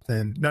got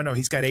nothing. No,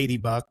 he's got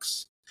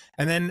 $80.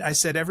 And then I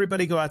said,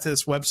 everybody go out to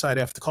this website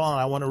after the call,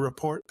 and I want to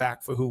report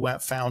back for who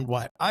found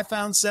what. I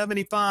found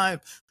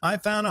 75. I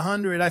found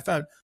 100.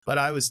 But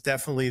I was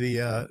definitely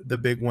the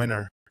big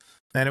winner.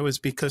 And it was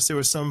because there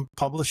was some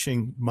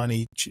publishing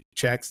money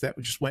checks that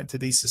just went to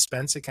these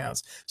suspense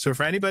accounts. So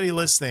for anybody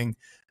listening,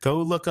 go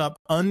look up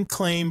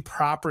unclaimed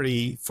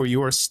property for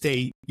your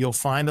state. You'll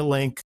find a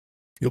link.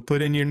 You'll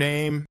put in your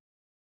name,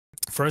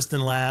 first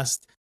and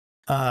last.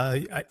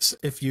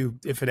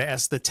 If it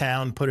asks the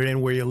town, put it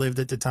in where you lived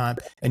at the time,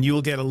 and you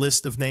will get a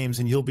list of names,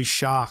 and you'll be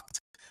shocked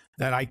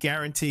that I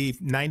guarantee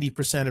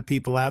 90% of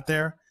people out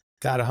there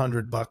got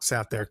 $100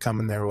 out there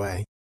coming their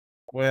way.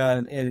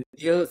 Well, and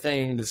the other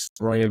thing that's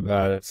great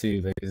about it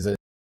too is that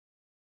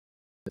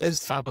this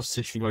type of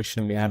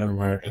situation we had in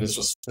America,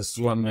 this is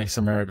what makes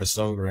America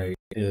so great,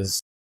 is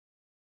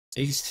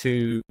these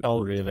two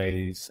elderly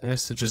ladies, and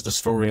this is just a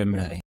story of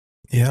many.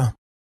 Yeah.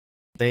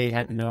 They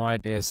had no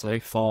idea, so they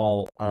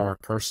fall our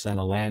person in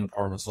the land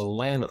department. So the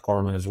land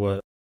department is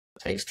what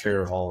takes care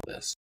of all of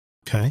this.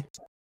 Okay.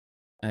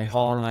 And they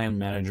call our land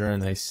manager,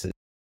 and they said,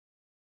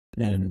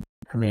 and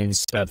her name is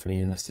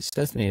Stephanie, and they said,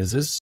 Stephanie, is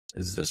this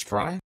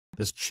right?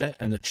 This check,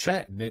 and the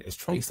check is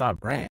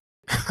 $25,000.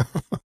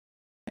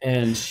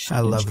 And I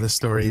love this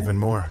story even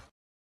more.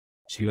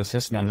 She goes,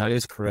 yes, ma'am, that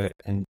is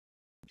correct. And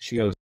she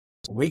goes,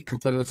 we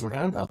completely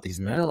forgot about these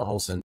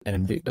minerals, and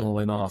we've been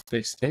living off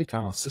fixed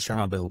income. Sister and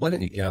I have been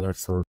living together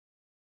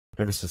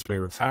ever since we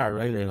retired,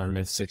 right in our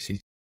mid-60s.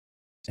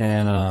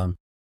 And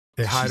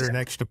they hired an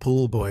extra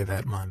pool boy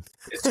that month.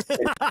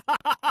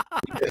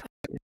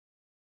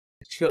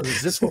 She goes,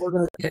 is this what we're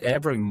going to get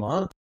every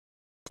month?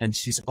 And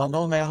she said, well,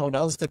 no, man,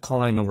 that was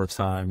decline over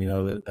time,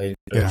 that they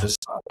just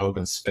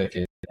open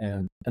spigot.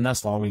 And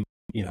that's why we,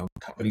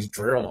 companies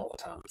drill all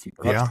the time to keep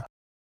production.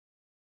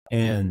 Yeah.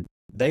 And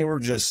they were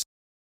just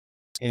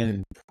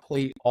in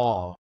complete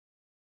awe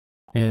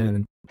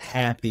and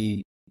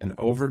happy and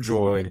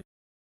overjoyed.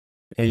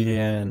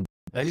 And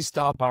they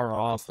stopped our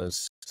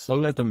office,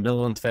 so at the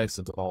Midland,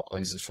 Texas, of all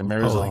places, from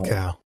Arizona. Holy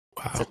cow.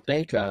 Wow. To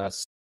thank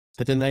us.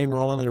 But then they were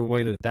on their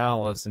way to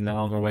Dallas, and now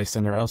on their way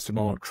somewhere else to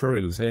go on a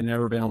cruise. They had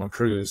never been on a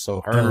cruise,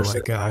 so oh my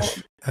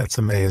gosh, that's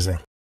amazing.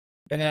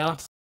 And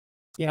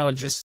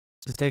just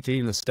to take it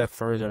even a step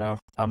further,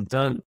 I'm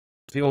done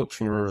field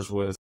tours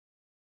with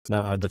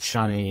the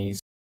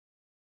Chinese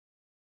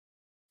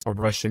or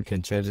Russian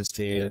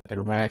contingency and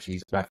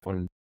Iraqis back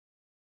when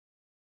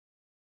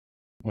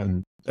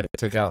they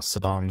took out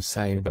Saddam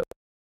Hussein. But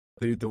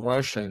the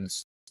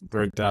Russians,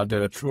 I did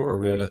a tour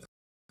with it.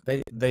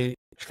 They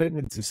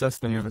couldn't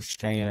successfully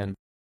understand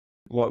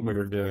what we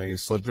were doing.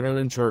 So they're an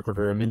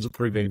interpreter, and it's a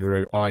pretty big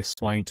group. I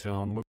explained to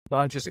them.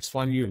 I just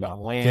explained to you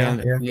about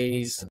land and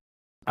these,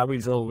 how we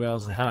drill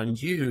wells, and how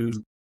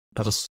you,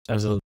 as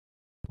a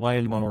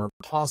landowner,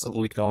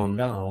 possibly going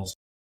minerals,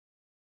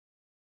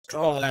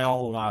 draw that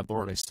all on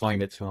board and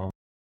explained it to them.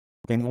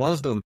 And one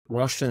of the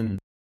Russian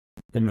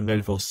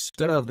individuals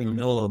stood up in the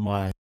middle of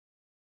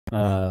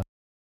my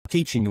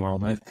teaching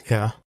moment.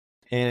 Yeah.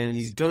 And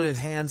he's doing his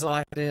hands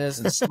like this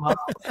and smiling.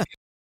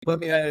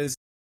 Looking at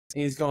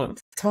he's going,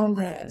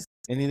 comrades.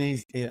 And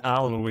then I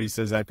don't know what he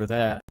says after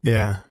that.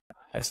 Yeah.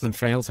 That's the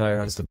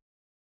translator. I said,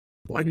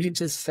 what did you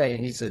just say?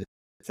 And he said,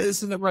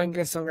 this is the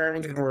Rungus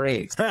American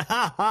race.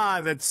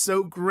 That's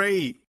so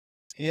great.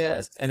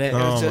 Yes. And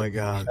my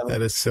God.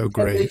 That is so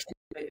great.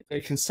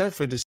 They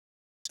conceptually just,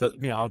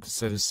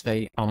 obviously the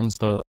state owns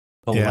the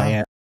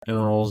land,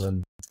 minerals,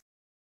 and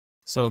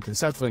so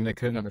conceptually they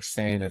couldn't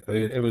understand it. But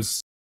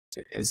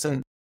it's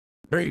a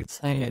very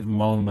sad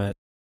moment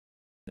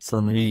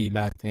for me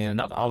back then.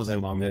 I was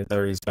in my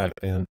mid-30s back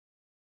then.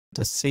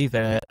 To see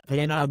that,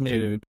 and I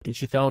knew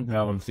that you don't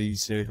know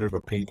these group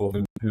of people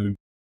who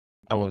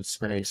I would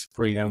experience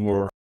freedom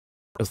or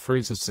the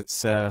fruits of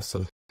success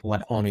of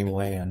owning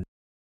land.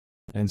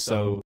 And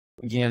so,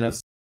 again,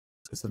 that's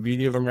the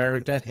beauty of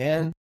America.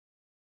 And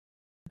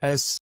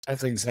as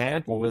an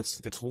example,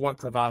 it's what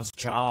provides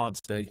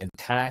jobs and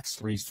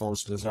tax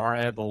resources. Our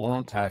ad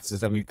valorem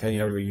taxes that we pay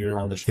every year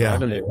on this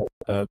revenue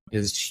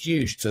is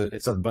huge.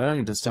 It's a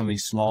boon to some of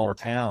these smaller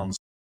towns.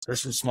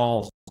 There's some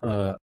small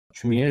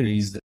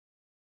communities that,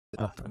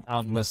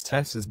 out in West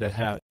Texas that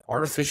have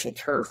artificial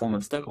turf on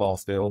the football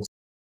fields,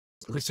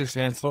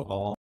 3-6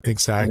 football.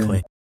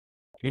 Exactly.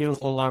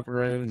 Beautiful locker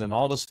rooms, and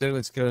all the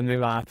students get a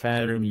new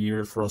iPad every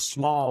year for a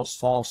small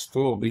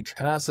school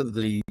because of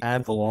the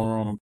ad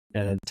valorem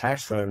and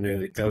tax revenue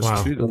that goes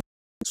to the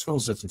school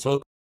system.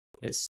 So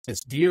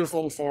it's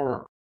beautiful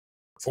for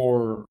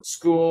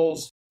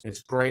schools.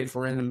 It's great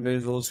for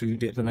individuals who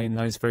get to make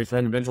nice, great for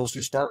individuals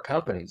who start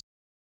companies.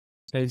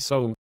 Okay,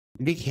 so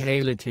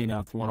decayed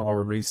enough one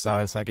or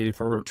resize like a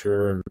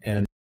furniture.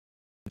 And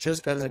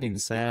just as an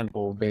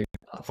example, they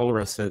told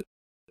us that,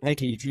 hey,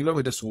 if you look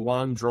at this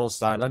one drill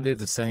site, I did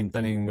the same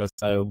thing with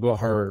Will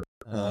Hurd,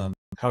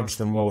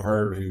 Congressman Will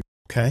Hurd,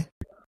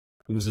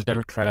 who was a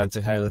Democrat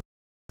that had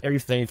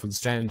everything from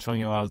San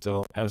Antonio out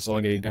to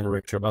Arizona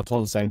Democrat trip. I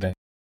told the same thing.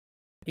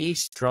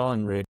 Each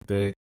drilling rig,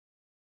 and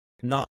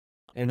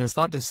it's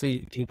not to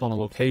see people on a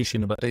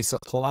location, but they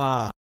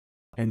supply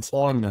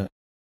employment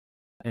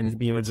and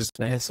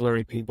just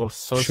ancillary people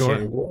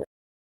associated with it.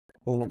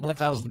 Well,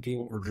 1,000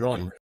 people were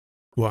drilling rig.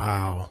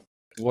 Wow.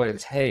 What it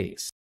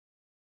takes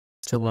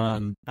to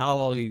learn not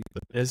only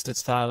the business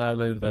side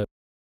of it, but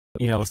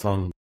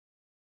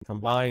from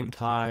buying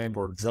time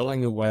or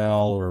drilling a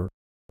well or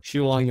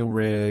fueling a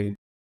rig.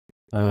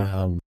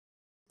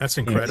 That's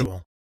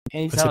incredible.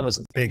 That's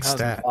a big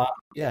stat.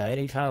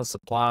 Any kind of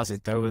supplies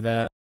that go with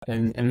that,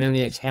 and then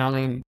the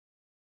accounting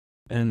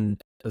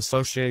and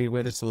associated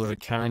with it. So the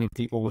accounting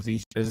people with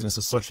each business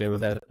associated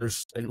with that.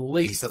 There's at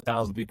least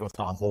 1,000 people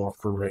on board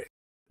for rig.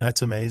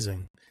 That's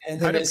amazing.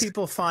 And how do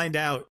people find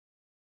out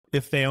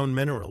if they own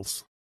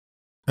minerals?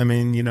 I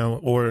mean,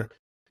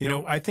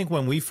 I think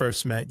when we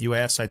first met, you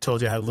asked, I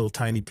told you I had a little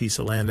tiny piece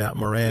of land out in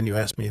Moran. You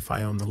asked me if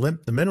I owned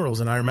the minerals.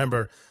 And I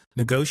remember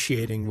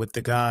negotiating with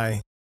the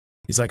guy.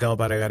 He's like, oh,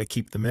 but I got to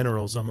keep the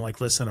minerals. I'm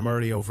like, listen, I'm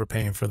already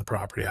overpaying for the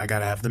property. I got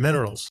to have the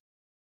minerals.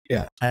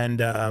 Yeah.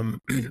 And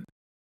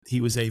he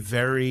was a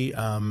very,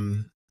 how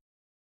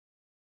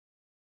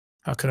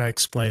could I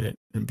explain it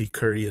and be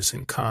courteous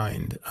and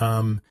kind?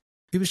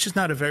 He was just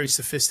not a very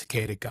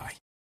sophisticated guy.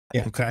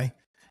 Yeah. Okay.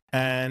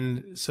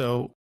 And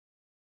so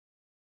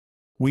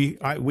we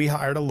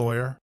hired a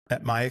lawyer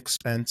at my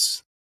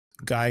expense,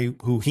 guy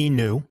who he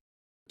knew.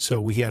 So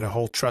we had a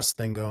whole trust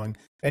thing going,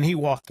 and he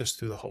walked us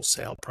through the whole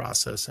sale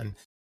process and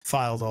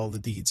filed all the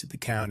deeds at the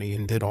county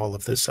and did all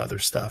of this other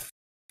stuff.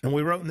 And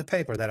we wrote in the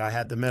paper that I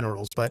had the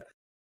minerals,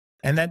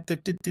 and that the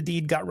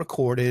deed got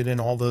recorded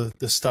and all the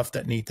stuff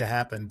that need to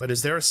happen. But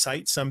is there a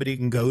site somebody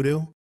can go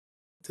to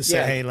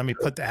say, hey, let me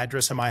put the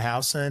address of my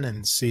house in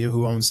and see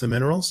who owns the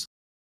minerals?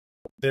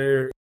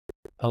 There,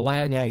 a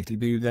land act to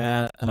do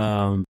that.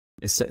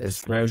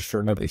 It's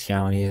registered in the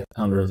county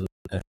under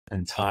the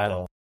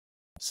title.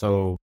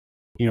 So,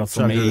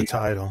 for me, the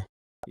title.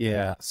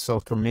 Yeah.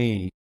 So for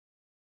me,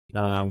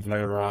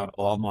 whenever I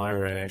bought my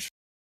ranch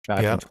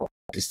back in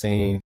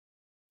 2016,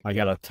 I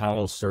got a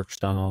title search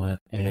done on it.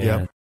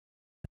 And,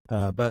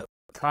 but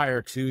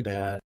prior to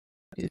that,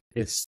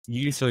 it's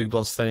usually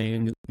they'll say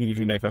if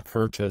you make a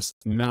purchase,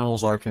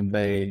 minerals are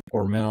conveyed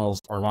or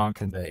minerals are not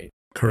conveyed.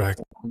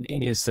 Correct.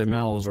 It said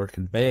minerals are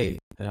conveyed.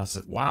 And I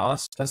said, wow,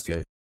 that's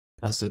good.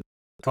 I said,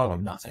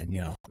 probably nothing,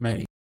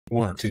 maybe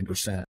 1 or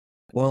 2%.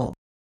 Well,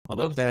 I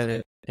looked at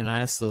it and I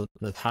asked the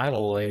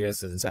title lady,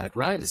 is that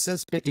right? It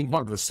says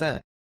 51%.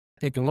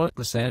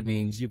 51%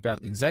 means you've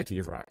got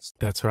executive rights.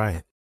 That's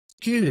right.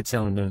 You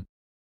telling them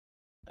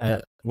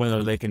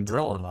whether they can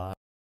drill or not.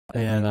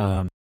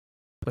 And,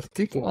 but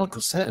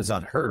 51% is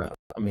unheard of.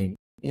 I mean,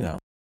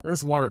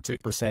 there's 1 or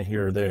 2%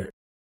 here or there.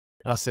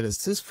 I said, is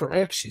this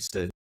correct? She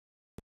said,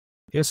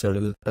 yes,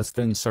 sir. That's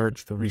been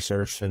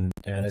researched, and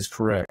it's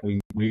correct.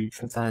 We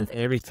can find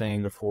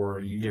everything before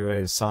you get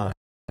ready to sign.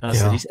 And I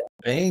said, he's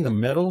paying the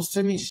metals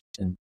to me?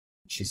 And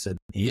she said,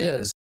 he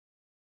is.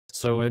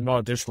 So at no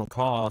additional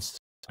cost.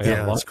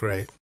 That's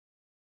great.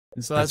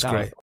 And so that's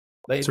great.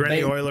 Is there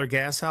any oil or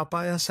gas out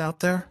by us out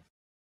there?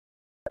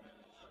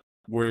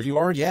 Where you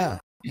are? Yeah.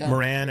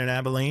 Moran and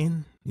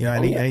Abilene?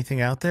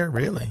 Anything out there?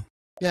 Really?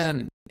 Yeah,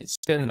 and it's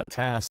been in the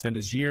past, and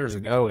it's years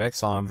ago,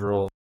 Exxon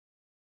drilled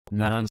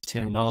 9 to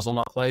 10 miles on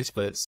my place,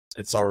 but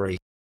it's already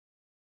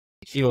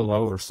healed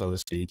over, so to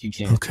speak. You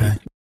can't. Okay.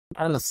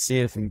 I don't see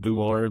if in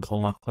Google Earth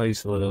on my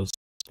place with those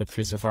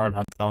pieces of art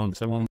I've done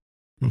to them.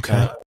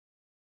 Okay.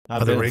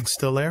 Are the rigs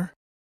still there?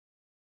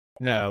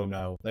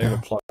 No. They were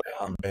plugged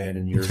down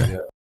abandoned years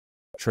ago.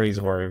 Trees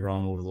have already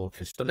grown over the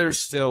location. But there's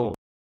still,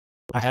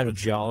 I had a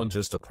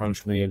geologist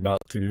approach me about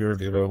 2 years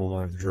ago when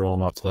I was drilling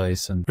my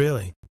place. And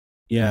really?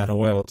 Yeah, the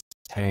well was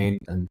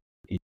tanked and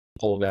he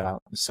pulled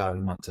out,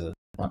 decided not to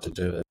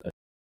do it.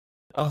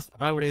 But,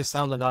 I would have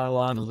sounded the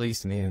line at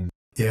least in the end.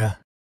 Yeah.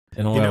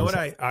 You know what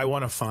I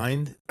want to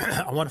find?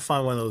 I want to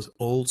find one of those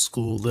old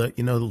school, the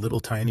little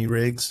tiny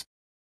rigs.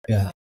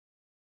 Yeah.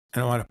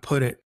 And I want to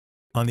put it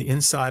on the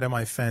inside of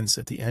my fence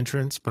at the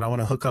entrance, but I want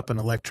to hook up an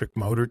electric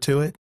motor to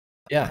it.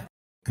 Yeah.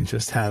 And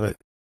just have it.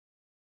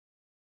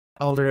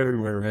 Oh, they're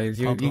everywhere,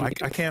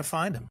 right? I can't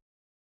find them.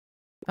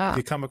 Ah. If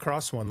you come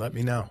across one, let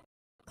me know.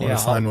 I want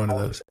to find one of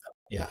those.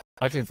 Yeah,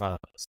 I can find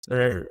those.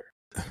 They're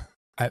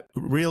everywhere.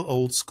 Real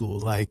old school,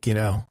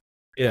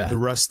 the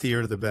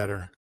rustier the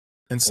better.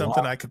 And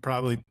something I could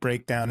probably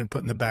break down and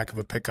put in the back of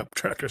a pickup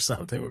truck or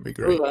something would be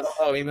great.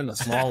 Oh, even the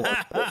small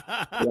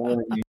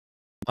one.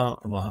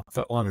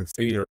 100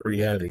 feet are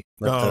pretty heavy.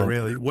 Oh,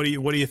 really? What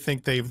do you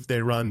think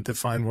they run to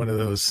find one of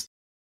those?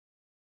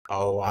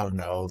 Oh, I don't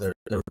know.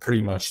 They're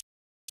pretty much,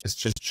 it's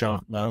just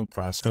junk metal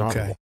price.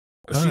 Okay.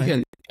 But you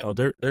can,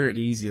 they're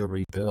easy to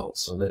rebuild.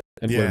 So that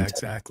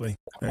exactly.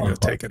 You'll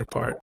take it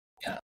apart.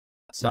 Yeah.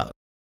 So,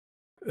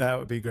 That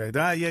would be great.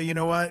 Yeah, you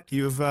know what?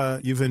 You've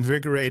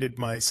invigorated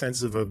my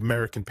sense of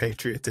American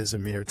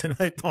patriotism here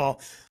tonight,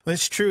 Paul. Well,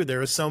 it's true.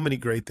 There are so many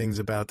great things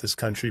about this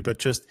country, but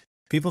just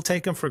people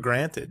take them for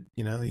granted.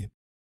 You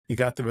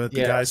got the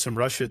yeah, guys from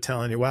Russia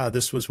telling you, "Wow,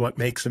 this was what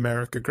makes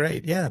America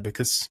great." Yeah,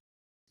 because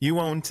you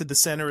own to the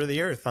center of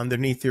the earth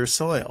underneath your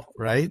soil,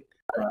 right?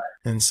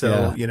 And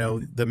so, yeah,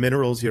 the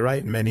minerals, you're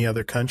right, in many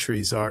other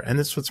countries are,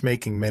 and it's what's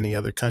making many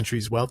other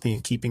countries wealthy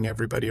and keeping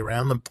everybody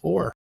around them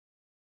poor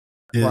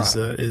right.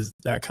 is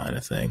that kind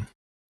of thing.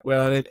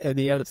 Well, and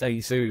the other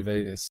thing too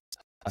is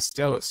I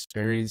still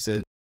experience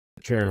it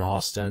here in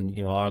Austin.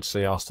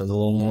 Obviously Austin's a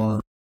little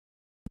more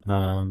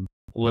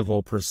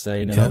livable per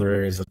se than Yeah. other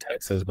areas of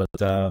Texas, but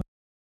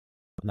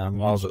when I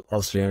was with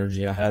Varsity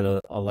Energy, I had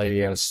a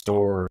lady at a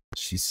store.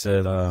 She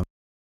said, "Can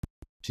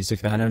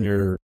I know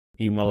your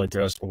email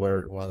address or where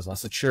it was?" I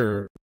said,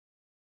 "Sure."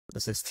 I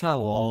said, "It's kind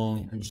of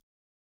long." And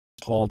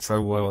Paul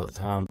Treadwell at the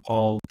time,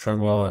 Paul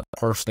Treadwell at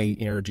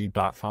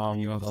varsityenergy.com.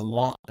 A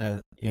lot,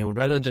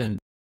 rather than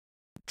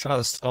try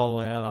to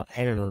stall it out, I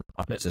handed her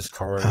my business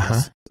card.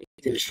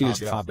 She was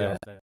caught that.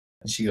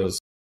 And she goes,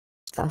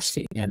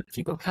 "Varsity, and if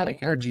you go, how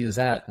the energy is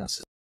that?" And I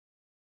said,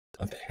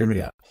 "Okay, here we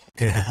go."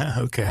 Yeah.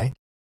 Okay.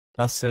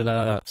 I said,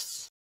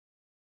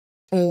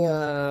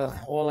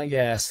 oil and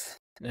gas."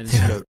 And she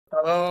goes,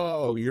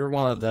 "Oh, you're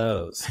one of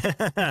those."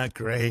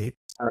 Great.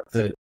 I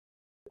said,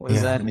 "What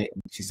does that mean?"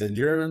 She said,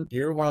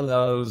 You're one of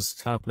those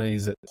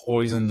companies that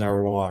poison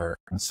their water."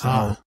 I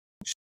said,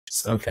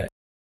 "Okay."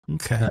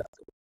 Okay.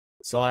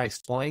 So I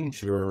explained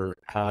to her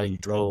how you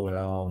drill it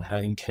out, how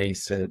you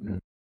case it, and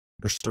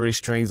there's 3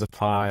 strings of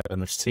pipe,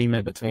 and there's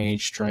cement between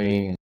each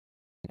string,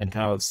 and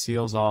how it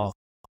seals off.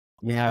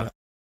 You have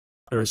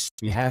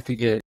to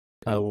get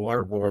a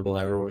water board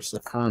lever, which is the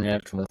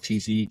permit from the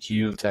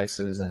TCEQ of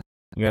Texas, and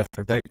you have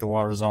to protect the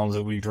water zones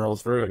that we drill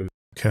through.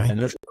 Okay. And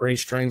there's 3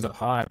 strings of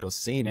pipe with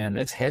cement.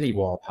 It's heavy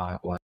wall pipe.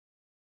 Like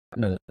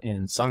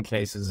in some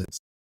cases, it's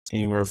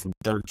anywhere from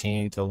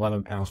 13 to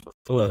 11 pounds per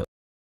foot.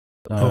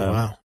 Oh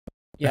wow.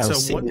 Yeah. And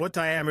so what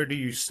diameter do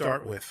you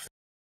start with?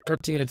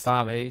 13 and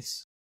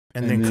 5/8,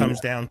 and then comes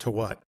down to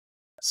what?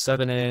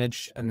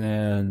 7-inch, and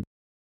then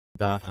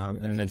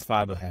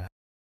 5.5.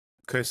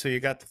 Okay, so you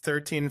got the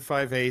 13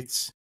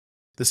 5/8,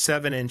 the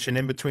 7-inch, and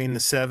in between the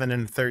 7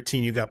 and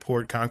 13, you got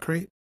poured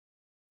concrete.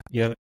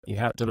 Yeah, you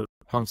have to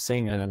pump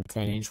cement in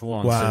between each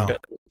one. Wow. So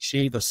you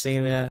sheet the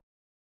cement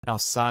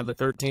outside the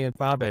 13 and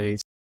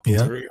 5/8.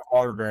 Yeah. Through your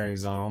water bearing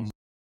zone.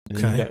 And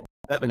then you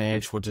got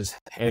 7-inch, which is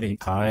heavy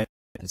pipe,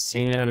 and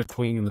cement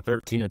between the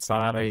 13 and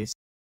 5/8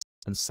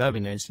 and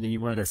 7-inch. And then you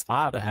run their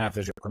 5.5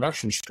 as your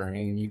production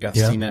string, and you got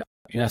cement.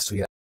 So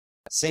you got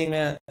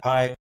cement,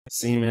 pipe,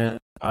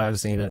 cement, pipe,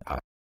 cement, pipe.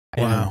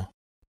 Wow.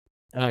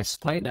 And I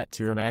explained that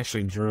to her, and I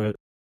actually drew it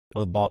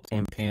with a ball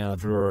pen. I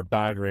drew her a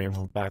diagram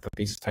on the back of a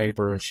piece of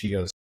paper, and she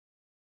goes,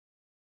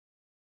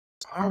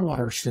 "Our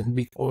water shouldn't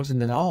be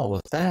poisoned at all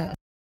with that."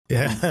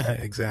 Yeah,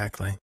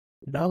 exactly.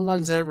 No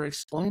one's ever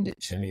explained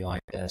it to me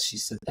like that. She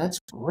said, "That's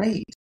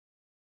great."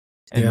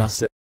 And I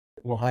said,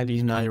 "Well, how do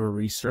you not ever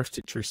researched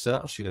it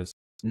yourself?" She goes,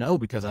 "No,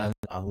 because I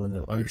wouldn't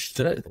have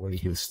understood it the way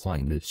he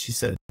explained it." She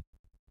said,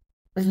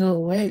 "There's no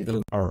way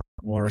that our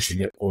water should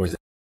get poisoned.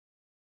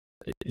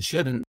 It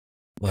shouldn't."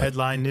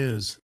 Headline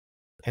news.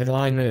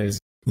 Headline news.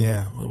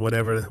 Yeah,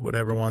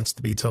 whatever wants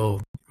to be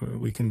told.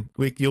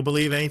 You'll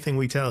believe anything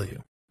we tell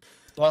you.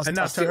 Well, and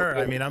not to her.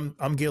 I mean,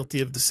 I'm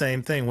guilty of the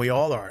same thing. We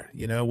all are.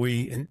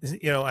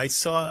 I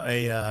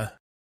saw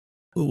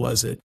who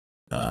was it?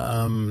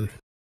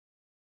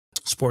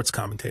 Sports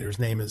commentator's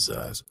name is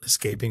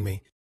escaping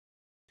me.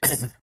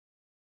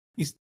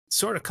 He's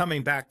sort of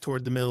coming back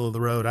toward the middle of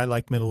the road. I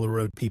like middle of the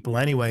road people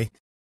anyway,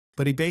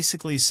 but he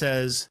basically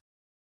says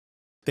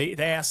they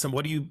asked him,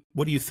 what do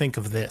you think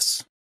of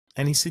this?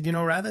 And he said,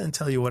 rather than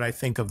tell you what I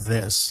think of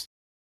this,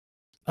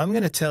 I'm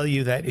going to tell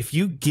you that if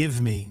you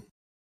give me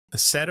a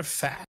set of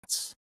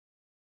facts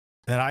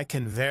that I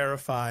can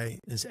verify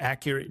is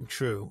accurate and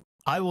true,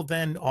 I will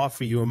then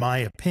offer you my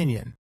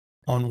opinion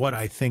on what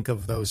I think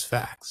of those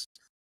facts.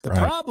 The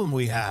problem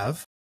we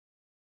have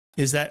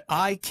is that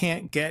I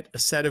can't get a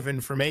set of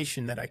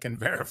information that I can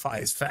verify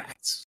as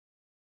facts.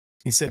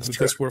 He said,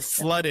 because we're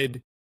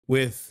flooded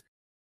with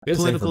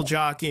political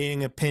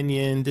jockeying,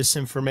 opinion,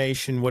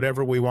 disinformation,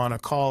 whatever we want to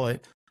call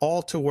it,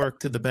 all to work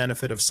to the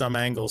benefit of some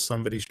angle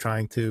somebody's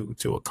trying to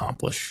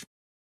accomplish.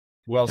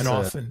 Well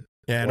and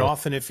said.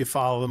 Often if you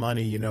follow the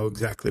money, you know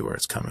exactly where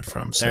it's coming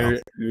from. So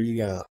there you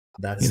go.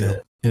 That's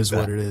it. Is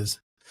what it is.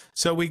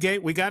 So we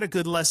got a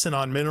good lesson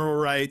on mineral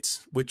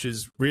rights, which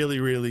is really,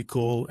 really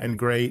cool and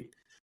great.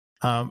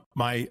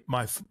 My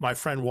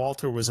friend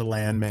Walter was a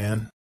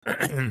landman.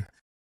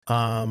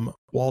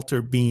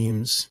 Walter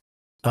Beams.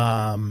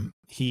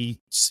 He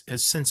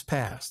has since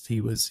passed.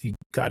 He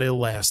got ill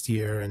last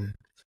year and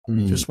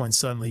just went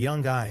suddenly.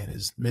 Young guy in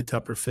his mid to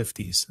upper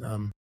 50s.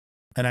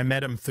 And I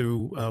met him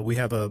through, we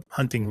have a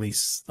hunting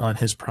lease on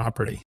his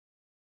property.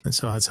 And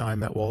so that's how I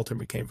met Walter and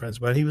became friends.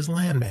 But he was a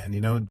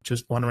landman,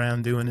 just went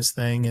around doing his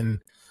thing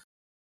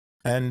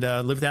and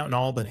lived out in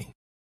Albany.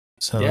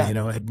 So,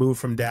 Yeah. had moved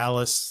from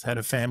Dallas, had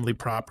a family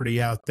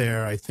property out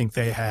there. I think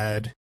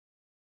there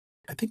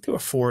were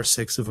 4 or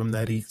 6 of them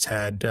that each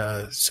had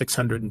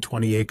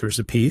 620 acres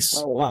apiece.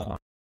 Oh, wow.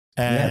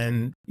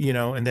 And,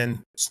 and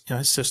then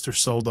his sister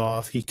sold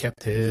off. He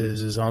kept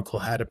his uncle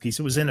had a piece.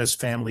 It was in his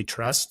family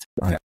trust.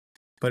 Right.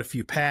 But if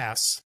you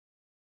pass,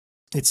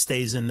 it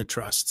stays in the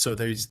trust. So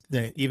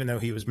even though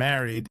he was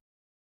married,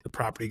 the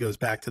property goes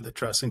back to the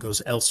trust and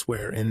goes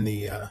elsewhere in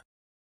the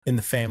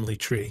family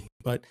tree.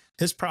 But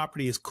his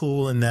property is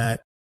cool in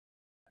that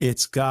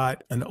it's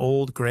got an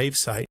old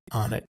gravesite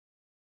on it.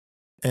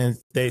 And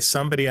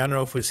somebody, I don't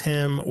know if it was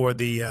him or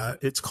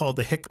it's called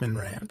the Hickman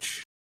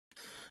Ranch.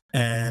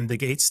 And the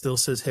gate still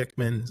says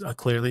Hickman.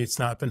 Clearly, it's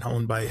not been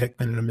owned by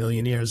Hickman in a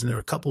million years. And there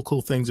are a couple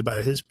cool things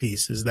about his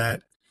piece is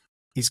that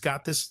he's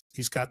got this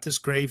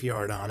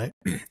graveyard on it.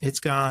 It's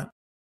got,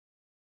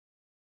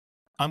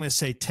 I'm going to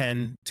say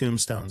 10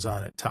 tombstones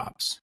on it,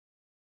 tops.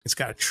 It's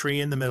got a tree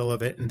in the middle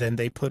of it, and then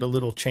they put a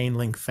little chain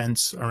link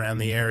fence around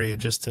the area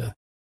just to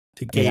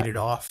gate it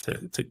off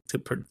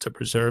to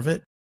preserve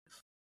it.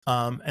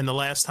 And the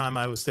last time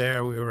I was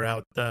there, we were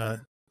out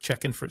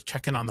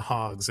checking on the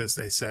hogs, as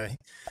they say.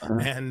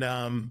 And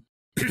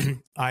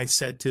I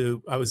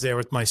was there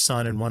with my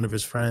son and one of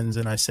his friends,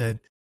 and I said,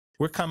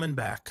 we're coming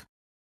back,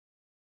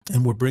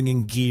 and we're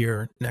bringing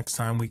gear next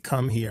time we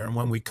come here. And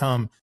when we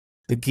come,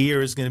 the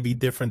gear is going to be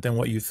different than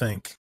what you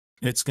think.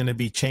 It's going to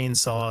be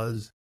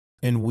chainsaws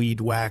and weed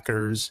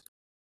whackers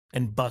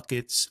and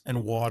buckets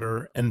and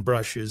water and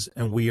brushes,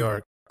 and we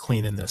are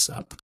cleaning this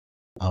up.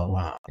 Oh,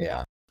 wow.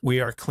 Yeah. We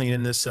are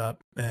cleaning this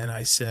up. And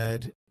I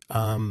said,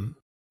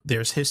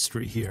 there's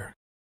history here.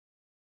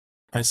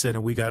 I said,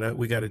 and we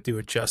gotta do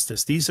it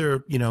justice. These are,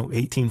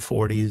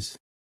 1840s,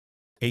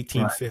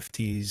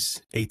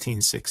 1850s,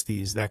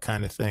 1860s, that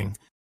kind of thing.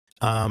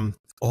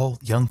 All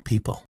young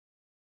people,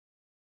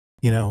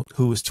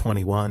 who was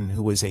 21,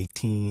 who was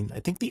 18.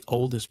 I think the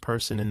oldest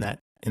person in that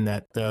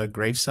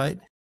gravesite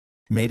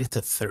made it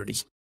to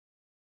 30.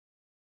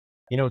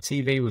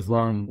 TV was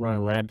running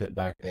rampant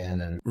back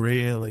then, and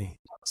really,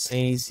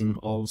 seeing some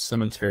old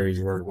cemeteries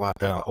where it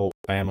wiped out a whole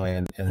family,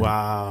 and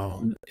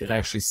wow, it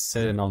actually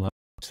said on the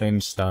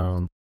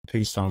tombstones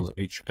of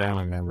each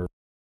family member.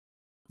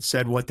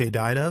 Said what they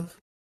died of?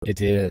 It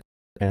did.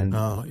 And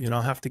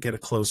I'll have to get a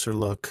closer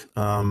look.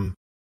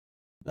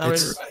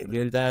 there's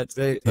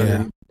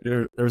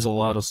a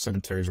lot of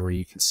cemeteries where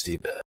you can see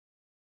that.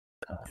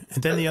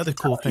 And then the other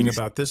cool thing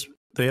about this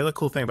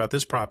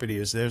property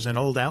is there's an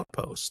old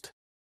outpost.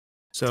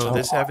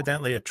 So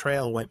evidently a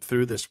trail went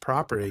through this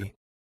property,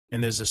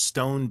 and there's a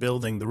stone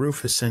building. The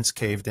roof has since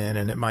caved in,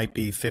 and it might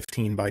be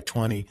 15 by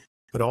 20,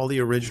 but all the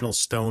original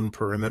stone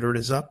perimeter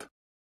is up.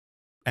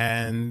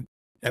 And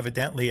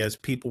evidently, as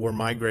people were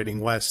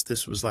migrating west,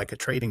 this was like a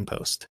trading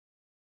post.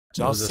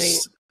 So it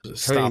was a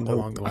stop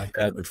along the way. Like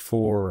that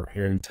before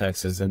here in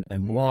Texas, and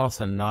more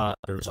often than not,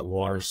 there's a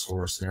water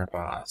source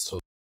nearby. So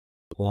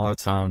a lot of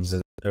times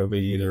there'll be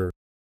either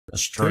a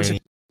stream.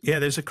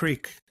 There's a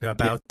creek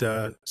about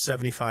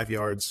 75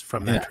 yards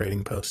from that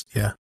trading post.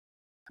 Yeah.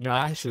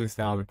 I actually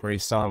found a pretty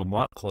solid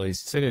lot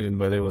place too,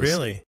 but it was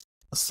really.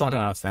 The second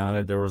I found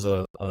it, there was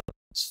a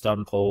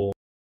stump hole,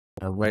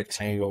 a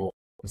rectangle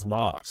with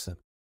rocks,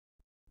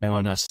 and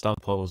on that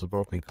stump hole was a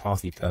broken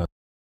coffee cup.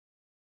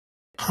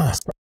 Huh.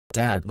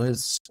 Dad, what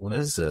is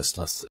this?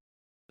 I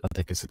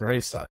think it's a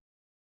gravesite.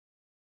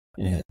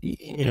 Yeah,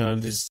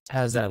 it just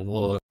has that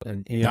look,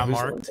 and not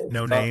marked,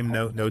 no name,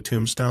 no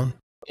tombstone.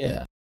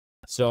 Yeah.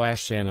 So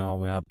Ashley and I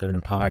went out there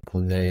and hiked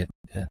one day,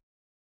 and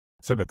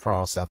took a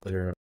cross out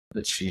there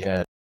that she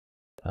had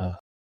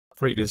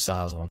pretty good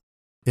size on.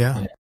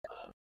 Yeah.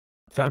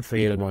 Trying to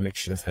forget one that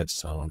should have had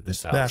some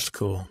this house. That's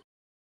cool.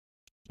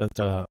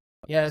 But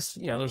yes,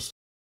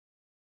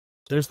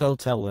 there's no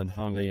telling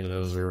how many of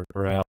those are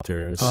out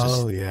there.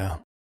 Yeah.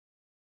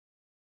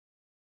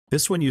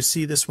 This one, you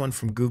see this one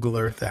from Google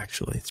Earth,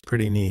 actually. It's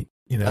pretty neat.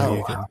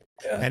 Wow.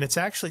 And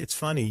it's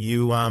funny.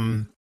 You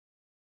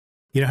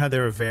how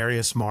there are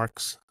various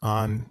marks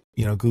on,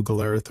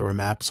 Google Earth or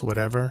maps,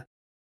 whatever.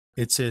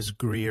 It says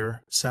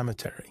Greer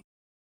Cemetery.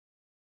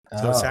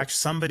 So it's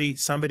actually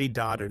somebody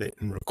dotted it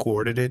and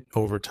recorded it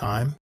over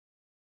time.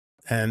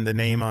 And the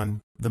name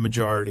on the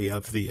majority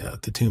of the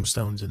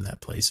tombstones in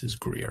that place is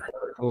Greer.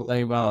 Cool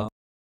thing about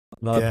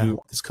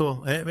it's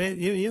cool. I mean,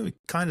 you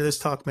kind of, this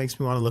talk makes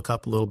me want to look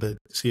up a little bit,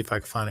 see if I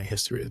can find a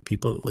history of the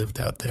people that lived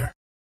out there.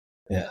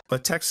 Yeah.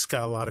 But Texas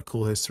got a lot of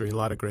cool history, a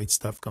lot of great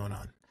stuff going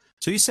on.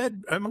 So you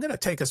said, I'm going to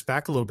take us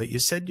back a little bit. You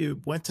said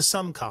you went to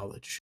some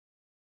college.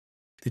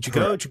 Did you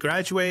go? Did you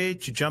graduate?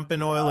 Did you jump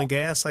in oil and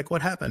gas? Like,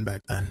 what happened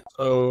back then?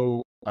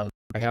 So I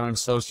got an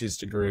associate's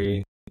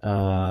degree.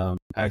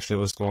 Actually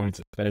was going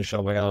to finish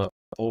up. I got a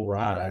full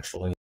ride,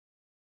 actually,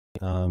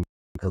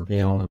 for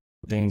being on the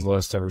dean's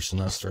list every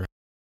semester.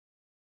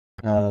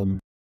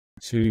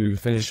 To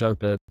finish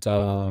up at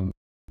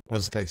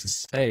was Texas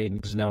State,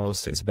 because now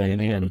it's Texas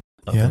A&M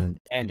up in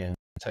Canyon,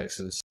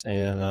 Texas.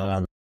 And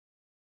I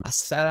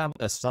sat out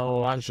at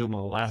so actually my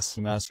last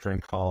semester in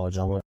college.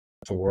 I went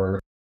to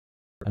work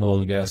in the oil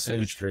and gas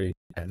industry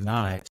at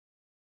night.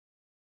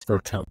 for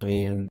a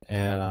company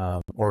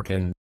and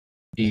working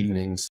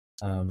evenings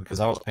because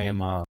I was paying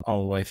my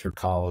all the way through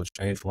college,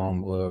 paid for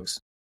long books.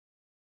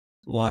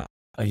 What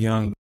a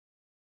young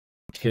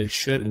kid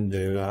shouldn't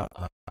do,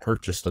 I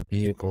purchased a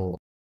vehicle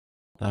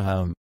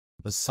the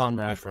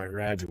summer after I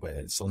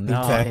graduated. So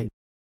now I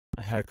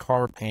had a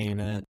car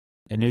payment,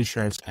 an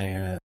insurance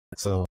payment.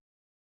 So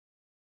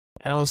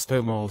I was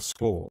still going to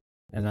school,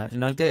 and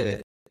I did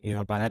it,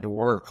 but I had to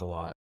work a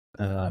lot.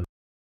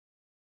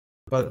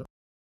 But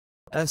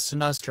that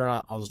semester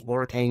I was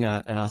working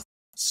and I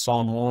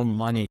saw more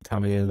money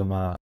coming into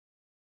my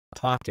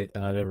pocket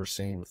than I'd ever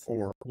seen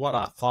before. What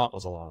I thought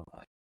was a lot of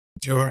money.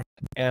 Sure.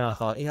 And I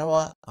thought, you know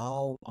what?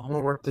 I'm gonna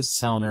work this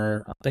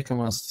summer. I think I'm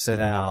gonna sit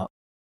out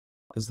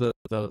because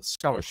the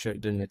scholarship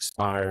didn't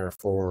expire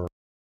for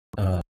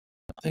I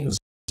think it was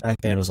back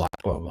then it was like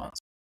 12 months.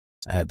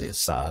 I had to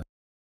decide.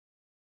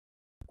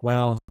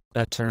 Well,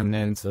 that turned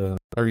into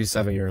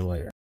 37 years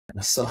later.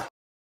 So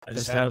I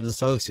just have an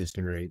associate's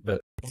degree,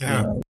 but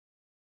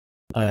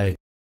I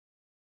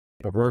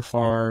worked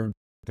hard,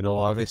 get a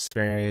lot of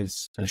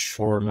experience in a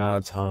short amount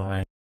of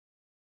time.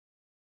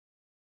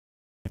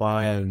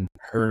 Brian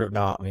heard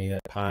about me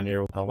at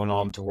Pioneer. I went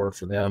on to work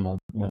for them. I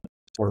went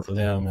to work for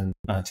them in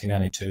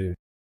 1992.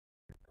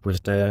 Was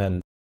there,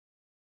 and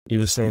he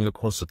was saying the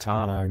course of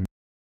time,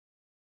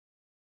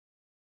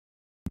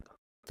 I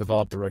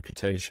developed a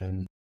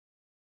reputation,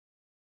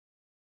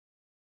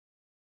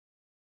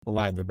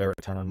 lacked the better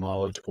time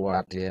knowledge of what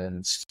I did,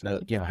 and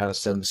had a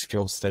certain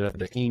skill set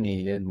that he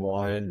needed and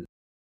wanted.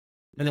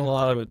 And then a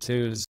lot of it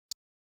too is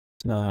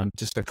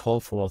just a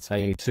cultural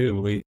thing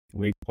too.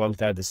 We both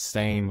had the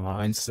same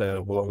mindset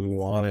of what we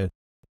wanted.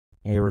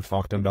 We were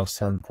talking about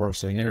certain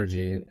parts of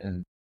energy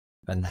and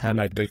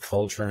having a good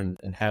culture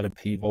and having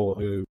people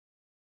who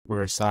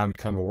were assigned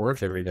to come to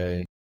work every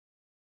day.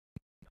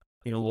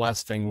 The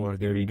last thing we want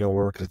to do is go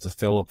work is to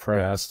feel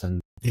oppressed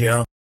and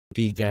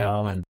be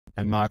down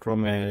and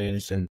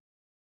micromanaged and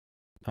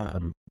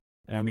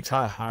we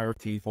try to hire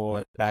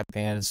people back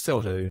then and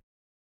still do.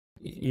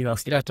 If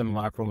you have to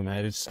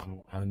micromanage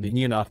someone,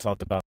 and I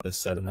talked about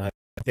this the other night.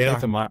 If you have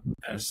to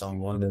micromanage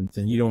someone,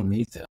 then you don't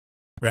need them.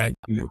 Right.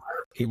 You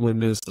hire people to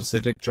do a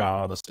specific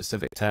job, a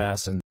specific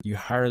task, and you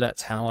hire that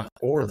talent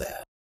for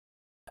that.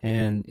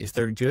 And if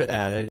they're good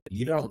at it,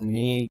 you don't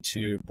need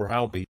to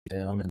browbeat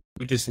them. And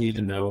you just need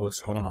to know what's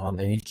going on.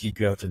 They need to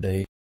keep you up to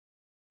date.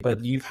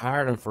 But you've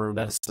hired them for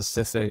that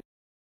specific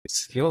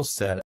skill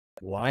set.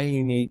 Why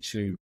you need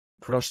to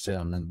crush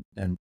them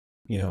and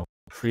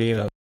create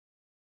an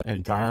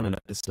environment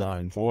that's not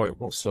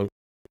enjoyable. So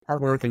our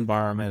work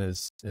environment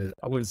is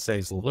I wouldn't say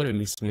it's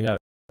literally, we have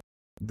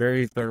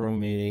very thorough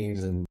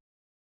meetings and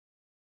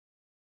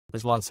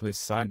there's lots of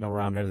excitement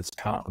around it. It's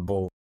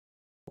accountable.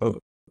 But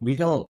we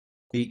don't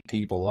beat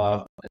people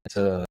up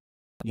to,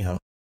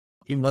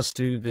 you must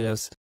do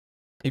this.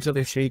 Until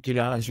they shake you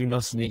down, you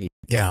must need.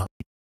 Yeah.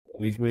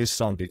 We just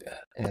don't do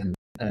that. And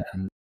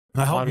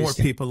I hope more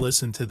people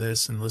listen to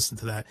this and listen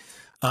to that.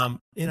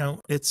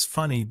 It's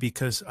funny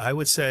because I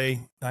would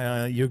say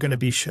you're going to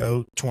be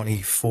show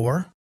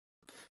 24.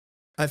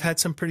 I've had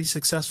some pretty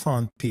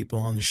successful people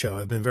on the show.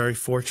 I've been very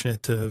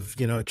fortunate to have,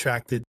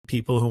 attracted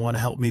people who want to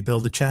help me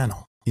build a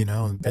channel,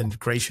 and been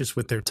gracious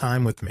with their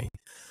time with me.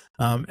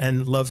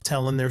 And love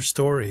telling their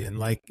story.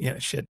 And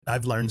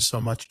I've learned so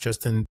much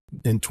just in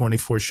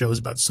 24 shows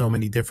about so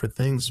many different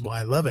things. Why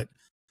I love it.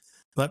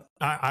 But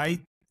I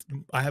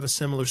have a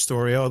similar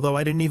story, although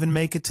I didn't even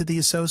make it to the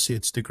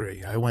associate's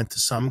degree. I went to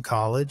some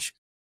college.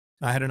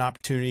 I had an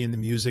opportunity in the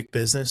music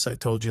business. I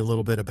told you a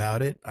little bit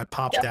about it. I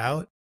popped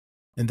out.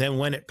 And then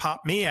when it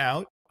popped me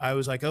out, I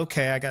was like,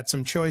 okay, I got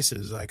some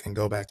choices. I can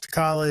go back to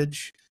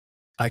college.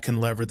 I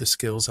can lever the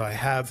skills I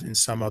have in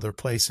some other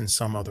place in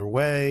some other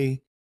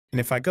way. And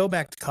if I go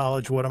back to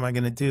college, what am I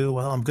going to do?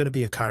 Well, I'm going to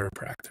be a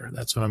chiropractor.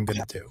 That's what I'm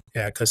going to do.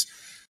 Yeah, because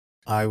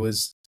I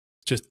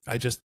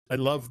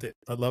loved it.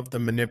 I loved the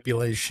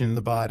manipulation of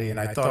the body, and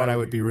I thought I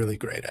would be really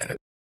great at it.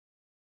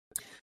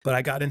 But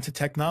I got into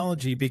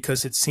technology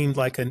because it seemed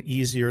like an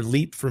easier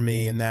leap for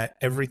me, in that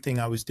everything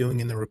I was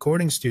doing in the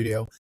recording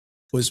studio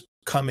was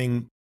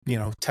coming,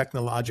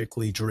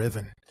 technologically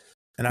driven.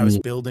 And I was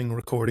building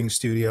recording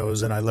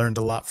studios, and I learned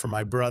a lot from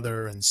my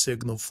brother and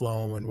signal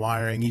flow and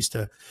wiring. He used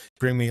to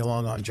bring me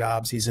along on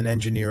jobs. He's an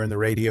engineer in the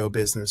radio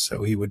business,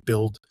 so he would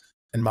build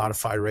and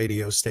modify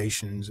radio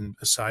stations, and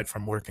aside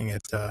from working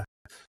at the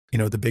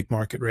big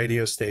market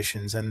radio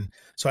stations. And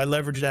so I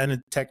leveraged that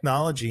into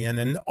technology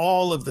and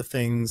all of the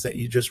things that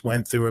you just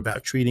went through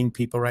about treating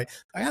people right.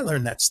 I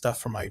learned that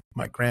stuff from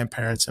my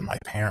grandparents and my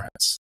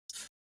parents,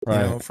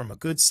 right. From a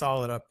good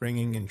solid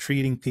upbringing and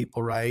treating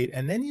people right.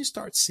 And then you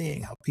start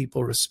seeing how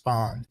people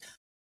respond.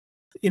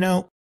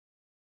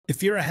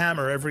 If you're a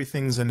hammer,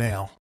 everything's a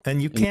nail. And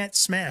you can't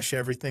smash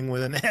everything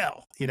with a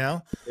nail,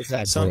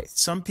 Exactly.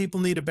 Some people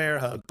need a bear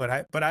hug, but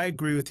I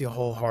agree with you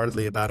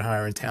wholeheartedly about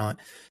hiring talent.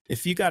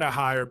 If you got to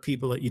hire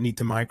people that you need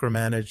to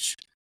micromanage,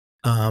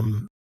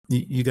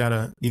 you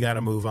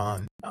gotta move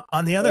on.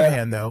 On the other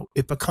hand, though,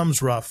 it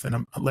becomes rough.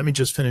 And let me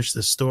just finish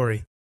this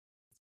story.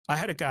 I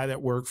had a guy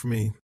that worked for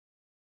me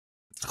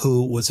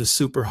who was a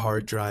super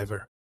hard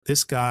driver.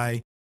 This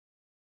guy,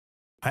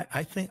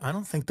 I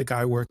don't think the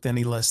guy worked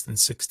any less than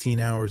 16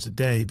 hours a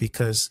day,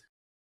 because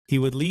he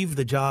would leave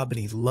the job and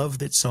he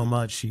loved it so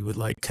much. He would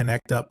like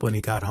connect up when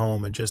he got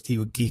home and he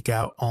would geek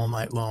out all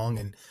night long,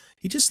 and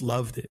he just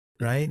loved it,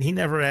 right? He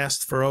never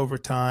asked for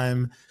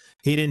overtime.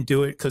 He didn't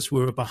do it because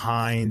we were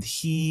behind.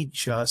 He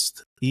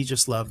just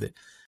loved it.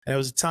 And it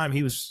was a time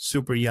he was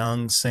super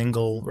young,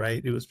 single,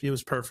 right? It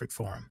was perfect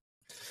for him.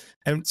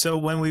 And so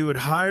when we would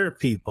hire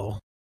people,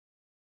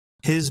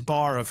 his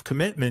bar of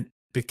commitment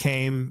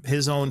became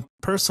his own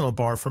personal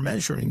bar for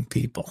measuring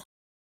people.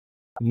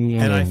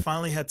 And I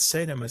finally had to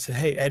say to him, I said,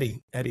 hey,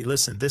 Eddie,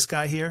 listen, this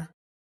guy here,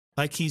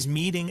 like, he's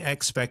meeting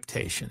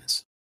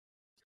expectations.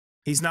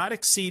 He's not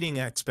exceeding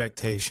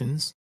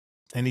expectations,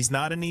 and he's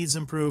not a needs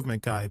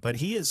improvement guy, but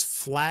he is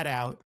flat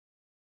out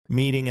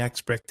meeting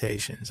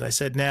expectations. I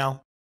said,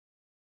 now,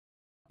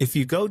 if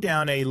you go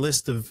down a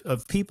list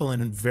of people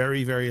in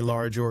very, very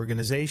large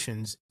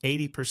organizations,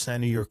 80%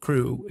 of your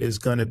crew is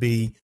going to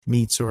be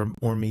meets or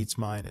meets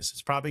minus.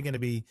 It's probably going to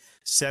be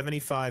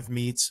 75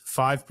 meets,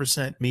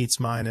 5% meets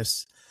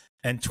minus,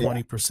 and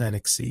 20%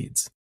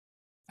 exceeds.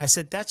 I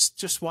said, that's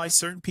just why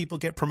certain people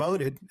get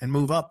promoted and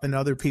move up and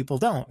other people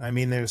don't. I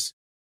mean, it's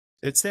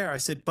there. I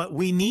said, but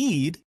we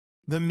need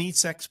the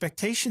meets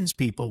expectations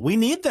people. We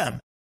need them.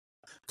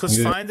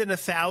 Because finding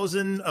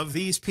 1,000 of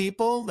these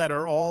people that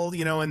are all,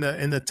 in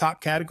the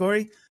top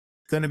category,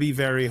 going to be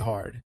very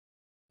hard.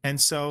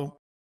 And so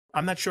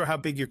I'm not sure how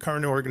big your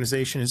current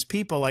organization is.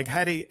 People, like,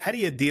 how do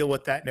you deal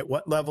with that? And at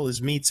what level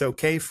is meets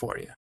okay for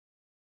you?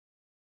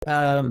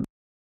 You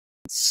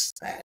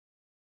said,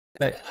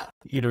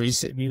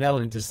 you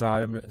know, just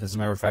as a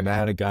matter of fact, I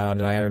had a guy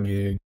that I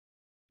interviewed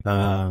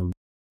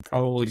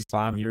probably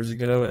 5 years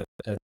ago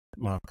at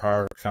my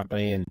prior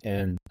company,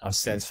 and I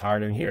since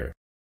hired him here.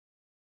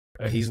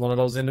 He's one of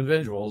those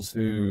individuals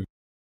who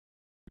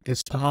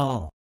is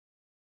tall,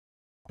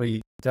 but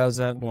he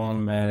doesn't want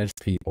to manage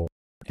people.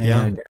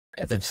 And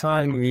at the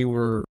time we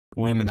were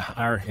wanting to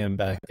hire him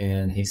back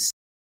then, I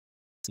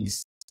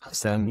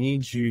said, I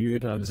need you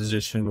in a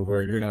position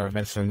where you're going to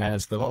eventually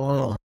manage people.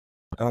 Oh,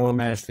 I don't want to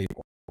manage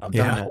people. I've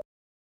done it.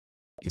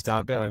 He said,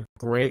 I've got a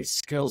great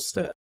skill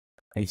set.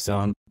 He said,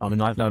 I'm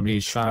not going to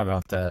be shy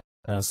about that.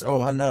 And I said,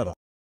 oh, I know.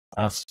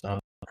 I've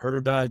heard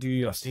about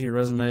you. I see your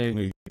resume.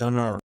 We've done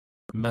our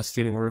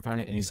investigating work on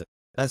it. And he said,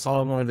 that's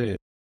all I want to do.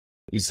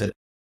 He said,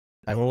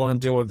 I don't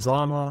want to deal with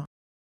drama.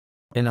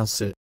 And I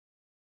said,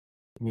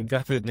 we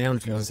got to it down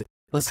to, I said,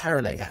 let's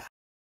hire that guy.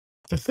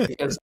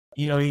 Because,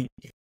 he, of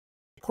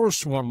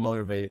course, you want to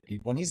motivate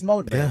people. When he's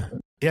motivated,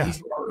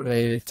 he's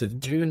motivated to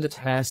do the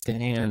task at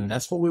hand.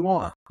 That's what we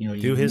want.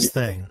 Do his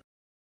thing.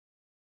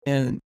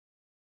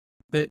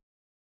 But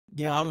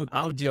I'm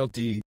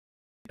guilty,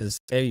 as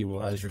Eddie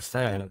was, you're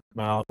saying,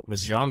 when I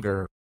was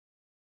younger.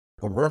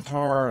 I worked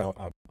hard.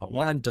 I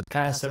wanted to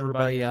pass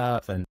everybody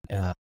up, and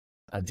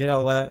I did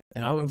all that,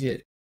 and I would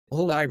get a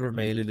little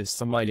aggravated if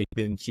somebody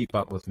didn't keep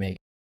up with me.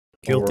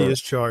 Guilty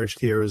as charged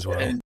here as well.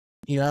 And,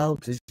 you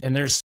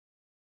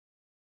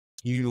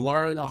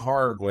learn the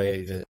hard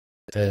way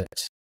that,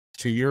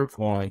 to your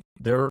point,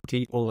 there are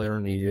people that are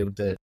needed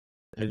that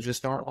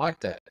just aren't like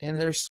that. And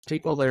there's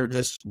people that are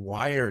just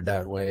wired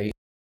that way.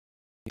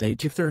 They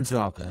get their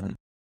job done.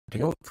 They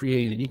don't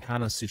create any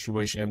kind of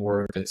situation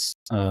where it's,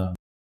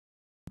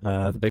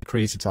 they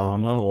create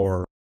drama,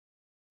 or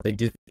they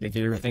get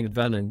everything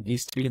done and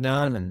needs to be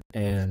done,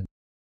 and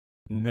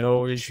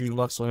no issue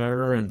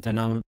whatsoever.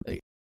 And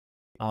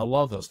I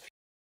love those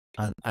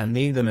people. I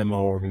need them in my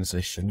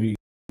organization. We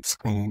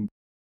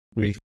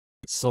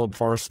sold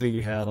varsity.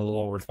 We had a little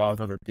over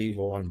 500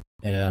 people,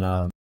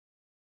 and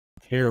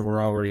here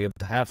we're already up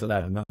to half of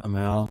that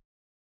amount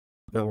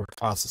that we're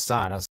twice the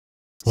size.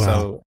 Wow.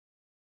 So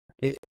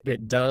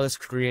it does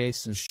create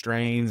some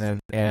strain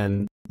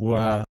and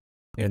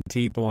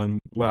people, and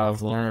what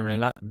I've learned,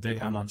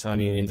 and I'm not telling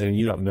you anything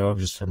you don't know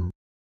just from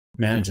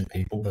managing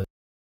people, but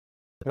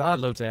what I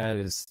looked at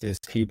is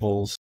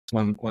people's,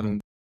 when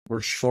we're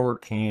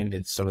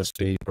short-handed, so to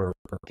speak, or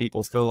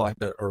people feel like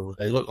or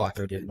they look like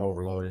they're getting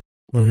overloaded.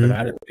 Mm-hmm. Their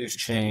attitudes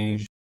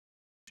change.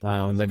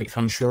 They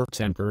become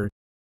short-tempered.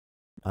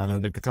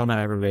 They become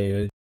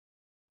aggravated.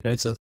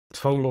 It's a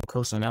total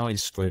personality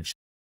switch.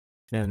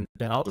 And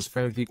then I'll just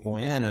bring people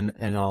in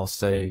and I'll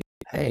say,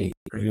 hey,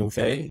 are you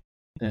okay?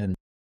 And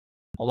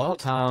a lot of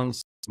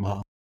times,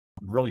 my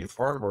really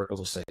hard workers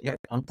will say, yeah,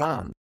 I'm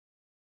fine.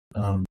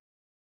 Do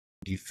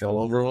you feel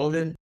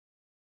overloaded?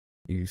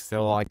 Do you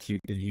feel like you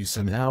could use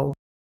some help?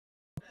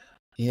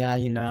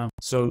 Yeah,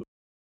 So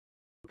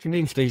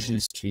communication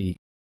is key.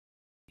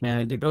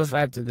 Man, it goes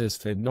back to this,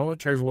 that no one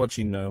cares what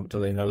you know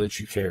until they know that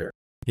you care.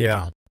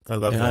 Yeah, I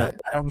love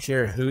that. I don't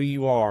care who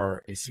you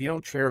are. If you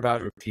don't care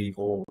about your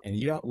people and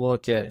you don't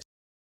look at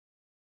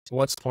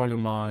what's point of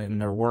mind in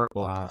their work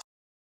life,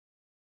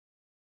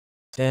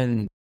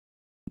 then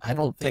I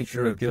don't think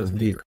you're a good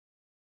leader.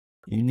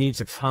 You need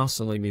to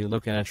constantly be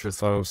looking at your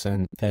folks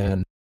and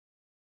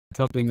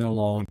helping them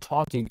along,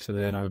 talking to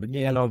them,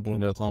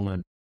 opening with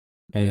them,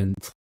 and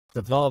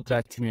develop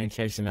that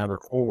communication at our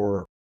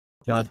core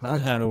I've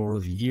had over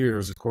the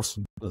years, of course,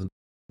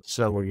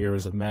 several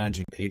years of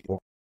managing people,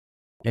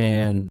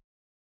 and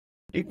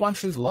people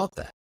actually love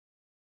that.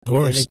 Of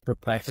course. They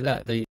protect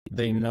that.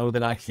 They know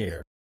that I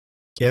care.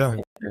 Yeah.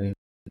 And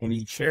when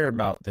you care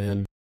about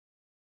them,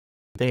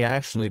 they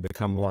actually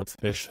become more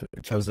efficient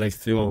because they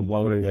feel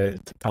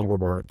motivated to come to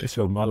work. They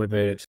feel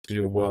motivated to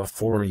do well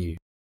for you.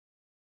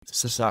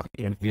 It's just like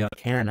if you have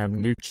parent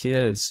having new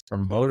kids are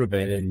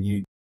motivated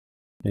and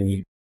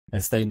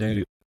if they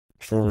do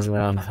chores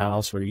around the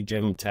house where you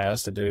give them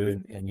tasks to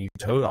do and you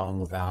told on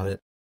them about it,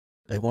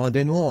 they want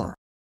to do more.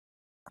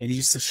 And you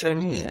just say,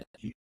 man,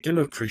 you do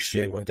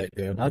appreciate what they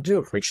do. And I do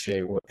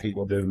appreciate what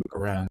people do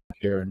around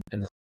here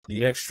and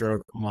the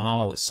extra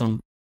mile that some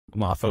of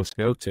my folks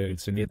go to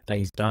get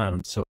things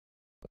done. So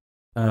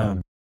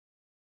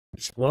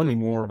it's learning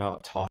more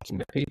about talking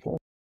to people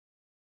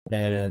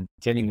and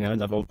getting them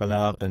to open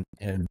up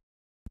and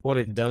what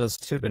it does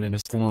too, and it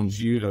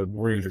informs you to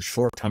where your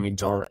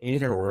shortcomings are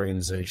in your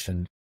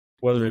organization,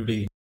 whether it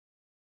be,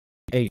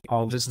 hey,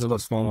 oh, this is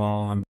what's going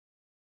on,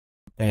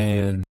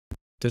 and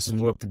this is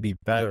what could be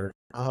better.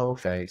 Oh,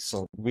 okay,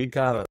 so we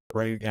got to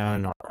break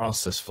down our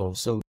process flow.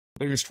 So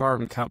when you're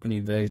starting a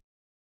company,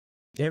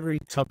 every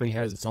company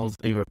has its own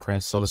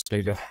fingerprint, so to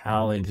speak, of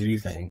how they do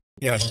things.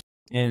 Yes.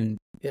 And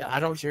I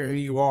don't care who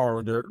you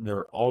are,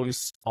 they're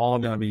always all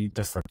going to be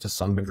different to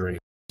some degree.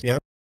 Yep.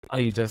 I'll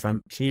be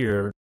different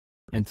here.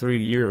 In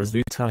 3 years,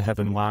 we kind of have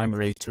been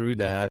migrating through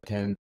that,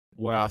 and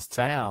what I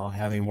found,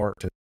 having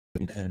worked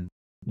and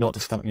built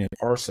this company in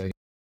Parsley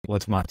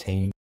with my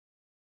team,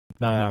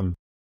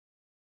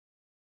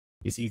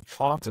 is you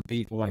talk to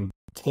people and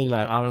pull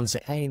that out and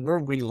say, hey, where are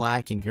we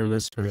lacking here?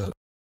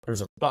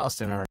 There's a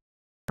bust in our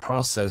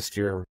process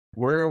here.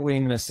 Where are we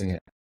missing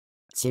it?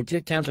 So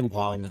get down to the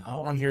volume. I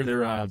want to hear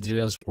their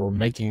ideas for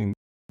making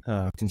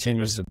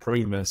continuous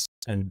improvements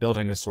and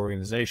building this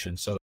organization.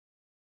 So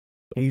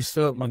you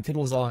feel when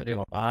people's all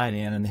buying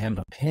in and they have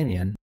an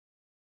opinion,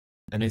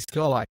 and they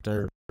feel like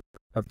their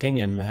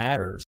opinion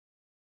matters,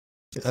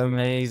 it's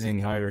amazing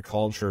how your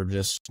culture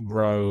just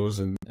grows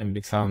and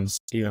becomes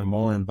even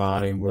more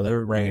embodied where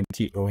they're bringing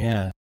people in.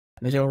 And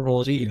they don't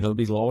really they'll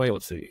be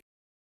loyal to you.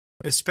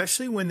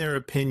 Especially when their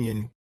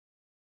opinion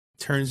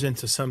turns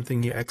into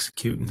something you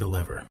execute and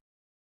deliver.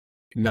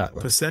 No.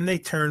 Because then they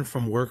turn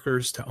from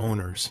workers to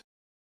owners.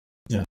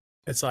 Yeah.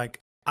 It's like,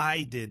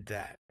 I did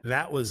that.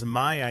 That was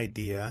my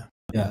idea.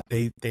 Yeah.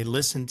 They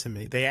listened to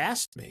me. They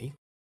asked me.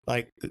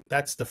 Like,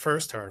 that's the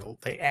first hurdle.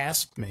 They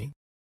asked me.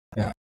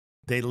 Yeah.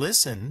 They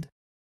listened.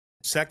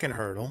 Second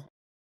hurdle.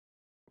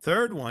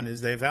 Third one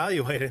is they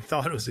evaluated and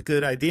thought it was a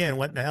good idea. And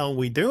what the hell are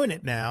we doing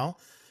it now?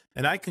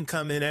 And I can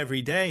come in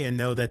every day and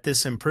know that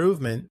this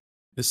improvement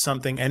is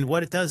something. And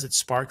what it does, it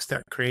sparks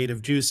that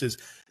creative juices.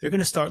 They're going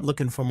to start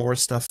looking for more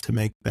stuff to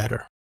make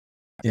better.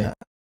 Yeah.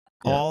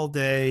 All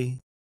day,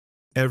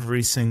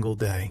 every single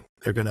day.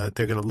 They're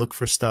gonna look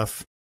for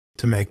stuff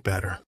to make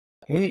better.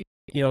 Hey,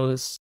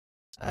 this,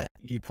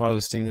 you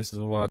probably seen this as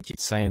well. I keep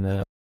saying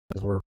that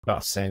because we're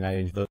about the same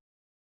age, but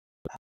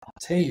I'll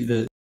tell you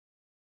that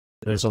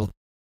I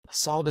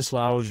saw this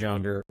while I was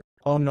younger.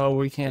 Oh no,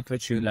 we can't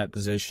put you in that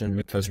position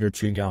because you're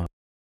too young.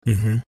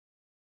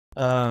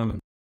 Mm-hmm.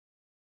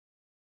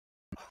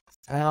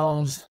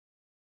 Found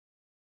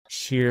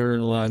here in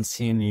the last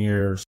 10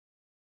 years,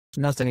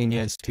 nothing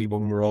against people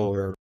who are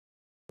older.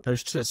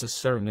 There's just a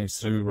certain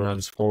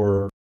exuberance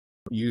for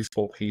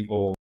youthful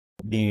people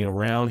being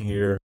around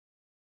here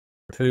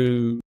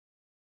who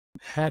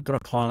had gone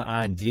upon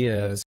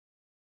ideas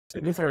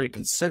that they've already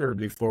considered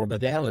before, but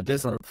they have a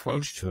different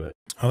approach to it.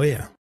 Oh,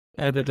 yeah.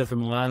 They have a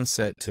different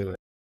mindset to it.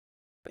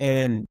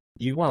 And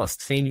you want to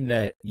feed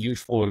that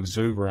youthful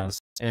exuberance.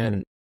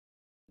 And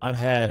I've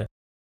had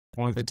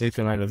one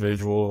particular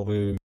individual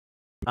who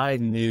I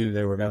knew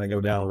they were going to go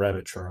down a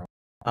rabbit trail.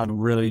 I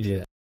really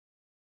did,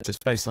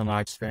 just based on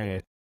my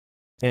experience.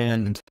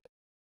 And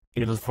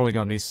it was probably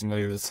going to be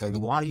somebody that said,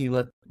 why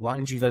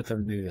didn't you let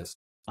them do this?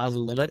 I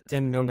let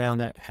them go down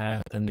that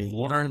path, and they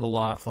learned a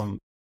lot from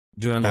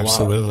doing a lot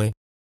of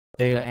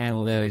data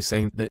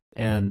analytics.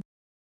 And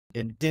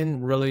it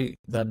didn't really,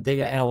 the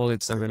data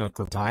analytics they're going to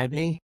provide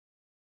me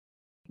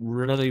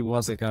really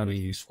wasn't going to be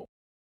useful.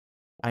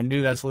 I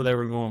knew that's where they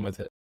were going with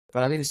it,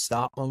 but I didn't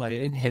stop them. I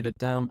didn't hit it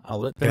down. I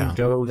let them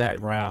go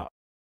that route.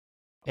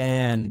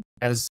 And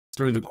as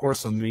through the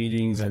course of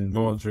meetings and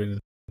going through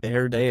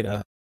their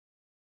data,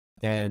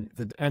 and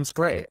it's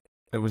great.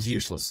 It was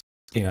useless.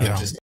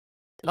 Just,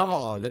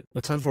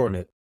 that's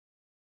unfortunate.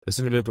 This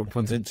individual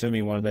comes into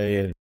me one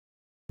day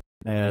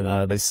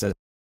and they said,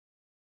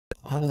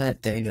 all of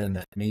that data in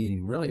that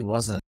meeting really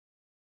wasn't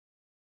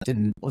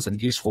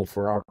useful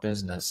for our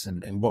business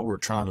and what we're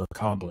trying to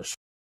accomplish.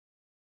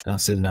 And I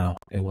said, no,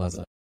 it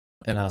wasn't.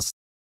 And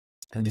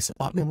he said,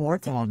 I've been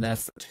working on that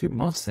for 2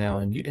 months now,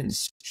 and you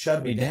didn't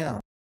shut me down.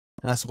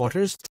 And I said, well,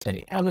 here's the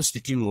thing. How much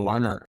did you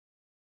learn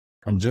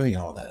from doing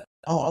all that?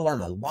 Oh, I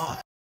learned a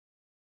lot.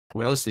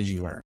 What else did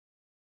you learn?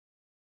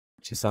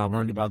 She said, I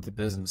learned about the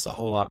business a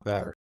whole lot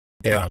better.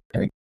 Yeah.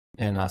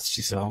 And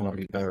she said, I want to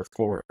be better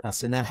for it. I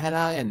said, now, had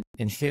I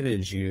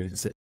inhibited you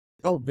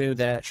don't do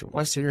that. You're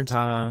wasting your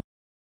time.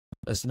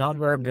 That's not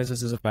what our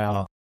business is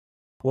about.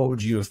 What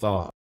would you have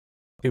thought?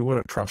 He would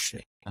have crushed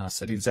me. And I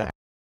said, exactly.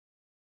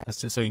 I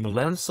said, so you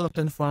learn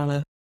something from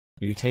it.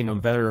 You became a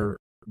better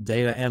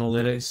data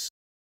analytics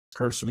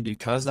person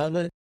because of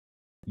it.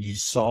 You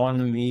saw in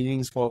the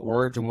meetings what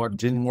worked and what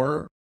didn't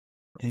work.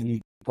 And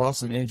you brought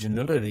some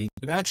ingenuity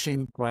to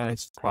actually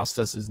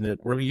processes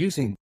that we're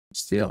using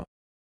still.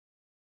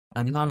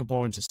 I'm not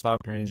going to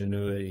stop your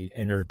ingenuity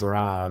and your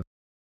drive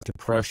to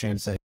crush you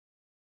and say,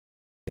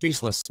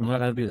 useless, I'm not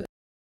going to do that.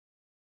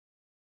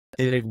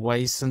 Did it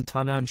waste some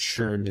time? I'm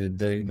sure did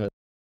they, but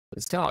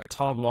it's kind of like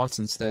Tom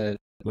Watson said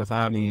with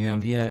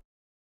IBM. He had,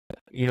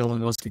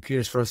 when those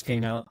computers first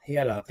came out, he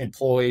had an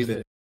employee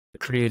that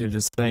created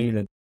this thing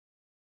that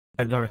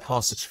had never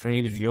cost a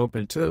screen if you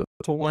open to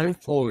one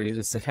employee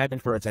that's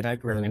happened for a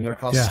attack and never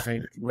cost a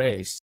screen to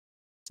erase.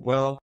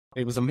 Well,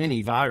 it was a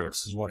mini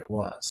virus is what it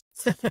was.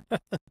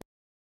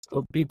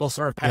 So people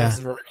started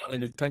passing around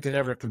and thinking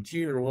every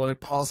computer, well, it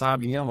cost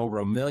IBM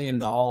over $1 million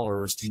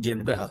to get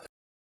it out.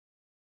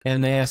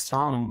 And they asked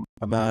Tom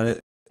about it,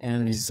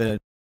 and he said,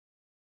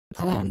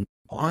 Tom,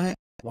 why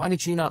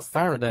did you not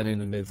fire that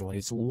individual?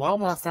 He said, why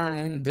would I fire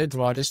an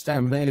individual? I just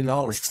spent $1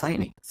 million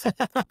training. So,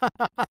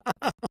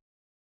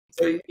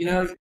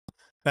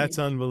 That's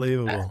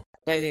unbelievable.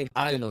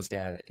 I looked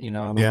at it, and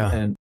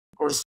of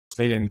course,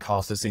 they didn't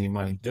cost us any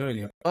money doing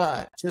it,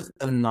 but just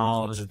the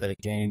knowledge that they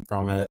gained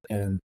from it.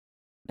 And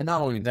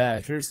not only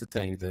that, here's the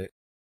thing that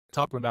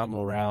talking about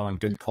morale and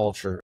good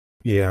culture.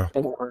 Yeah.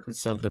 It's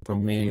something for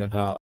me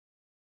about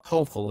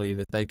hopefully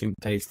that they can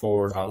take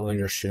forward our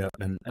leadership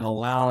and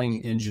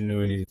allowing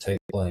ingenuity to take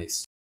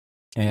place.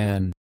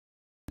 And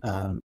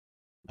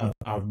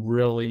I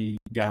really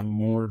got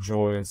more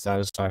joy and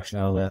satisfaction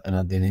out of that than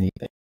I did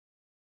anything.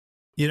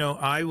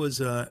 I was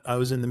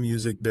in the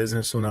music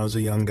business when I was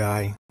a young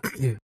guy.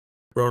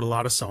 Wrote a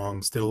lot of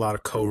songs, did a lot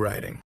of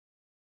co-writing.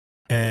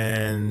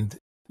 And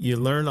you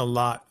learn a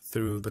lot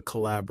through the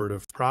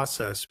collaborative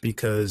process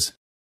because,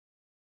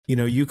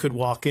 you could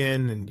walk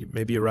in and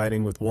maybe you're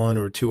writing with one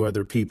or two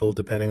other people,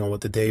 depending on what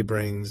the day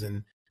brings.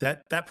 And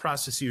that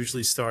process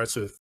usually starts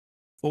with,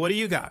 well, what do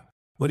you got?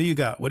 What do you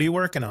got? What are you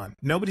working on?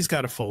 Nobody's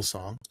got a full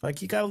song.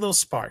 Like you got a little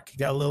spark, you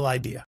got a little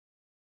idea.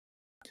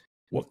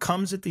 What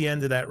comes at the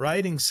end of that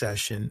writing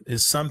session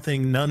is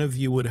something none of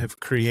you would have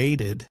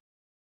created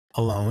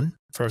alone,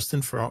 first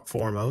and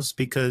foremost,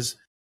 because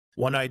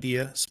one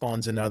idea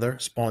spawns another.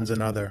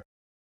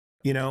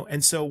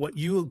 And so what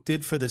you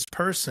did for this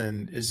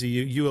person is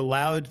you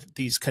allowed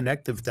these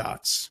connective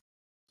dots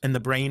and the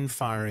brain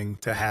firing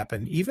to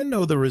happen. Even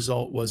though the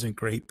result wasn't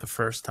great the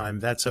first time,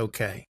 that's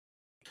okay.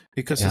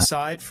 Because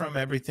aside from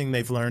everything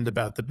they've learned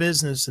about the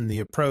business and the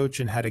approach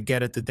and how to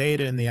get at the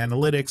data and the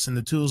analytics and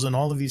the tools and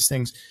all of these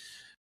things,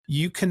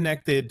 you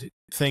connected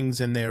things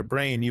in their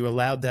brain. You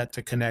allowed that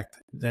to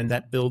connect, and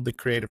that build the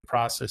creative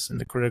process and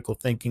the critical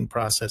thinking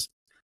process.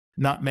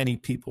 Not many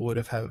people would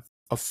have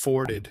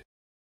afforded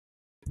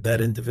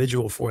that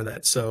individual for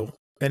that. So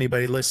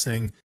anybody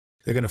listening,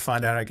 they're going to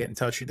find out, I get in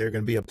touch with you, they're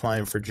going to be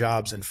applying for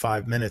jobs in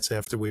 5 minutes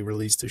after we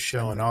release the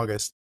show in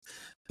August.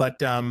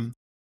 But,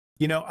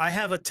 I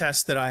have a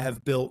test that I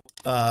have built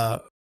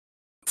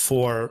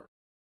for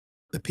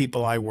the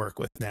people I work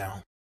with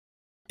now.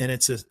 And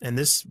and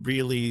this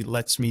really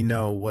lets me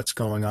know what's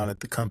going on at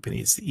the company.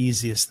 It's the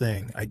easiest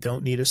thing. I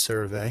don't need a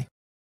survey.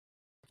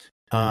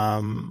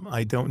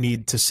 I don't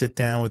need to sit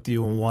down with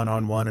you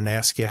one-on-one and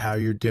ask you how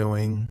you're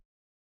doing.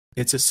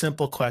 It's a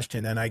simple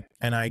question.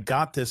 And I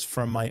got this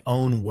from my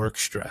own work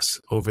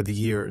stress over the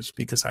years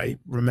because I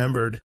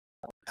remembered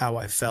how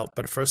I felt.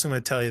 But first I'm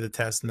going to tell you the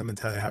test and I'm going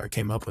to tell you how I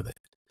came up with it.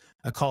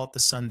 I call it the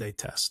Sunday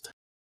test.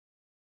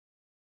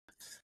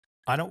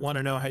 I don't want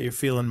to know how you're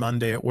feeling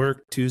Monday at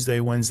work, Tuesday,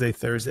 Wednesday,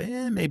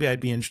 Thursday. Maybe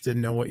I'd be interested to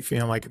know what you're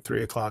feeling like at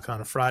 3 o'clock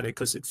on a Friday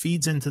because it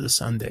feeds into the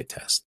Sunday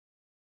test.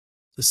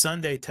 The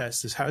Sunday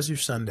test is, how's your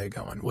Sunday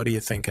going? What are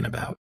you thinking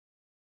about?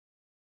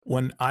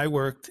 When I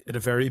worked at a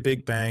very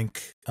big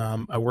bank,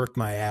 I worked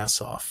my ass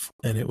off,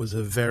 and it was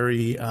a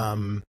very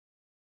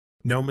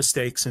no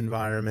mistakes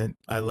environment.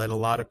 I led a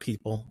lot of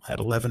people, had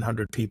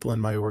 1,100 people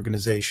in my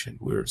organization.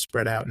 We were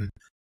spread out in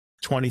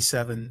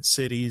 27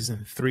 cities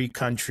and 3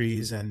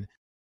 countries, and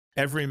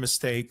every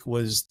mistake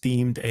was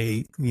deemed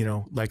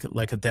like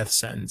a death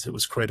sentence. It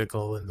was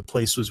critical, and the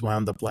place was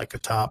wound up like a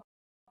top.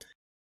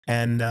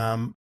 And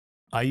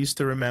I used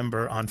to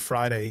remember on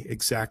Friday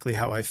exactly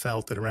how I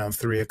felt at around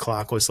 3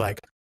 o'clock. Was like,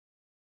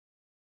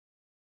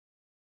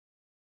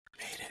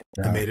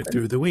 I made it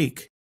through the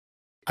week.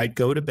 I'd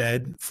go to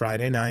bed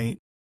Friday night.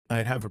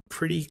 I'd have a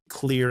pretty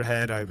clear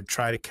head. I would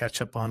try to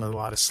catch up on a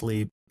lot of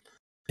sleep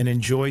and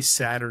enjoy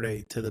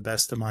Saturday to the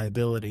best of my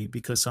ability,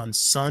 because on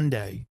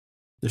Sunday,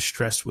 the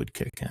stress would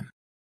kick in.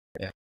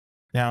 Yeah.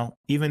 Now,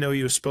 even though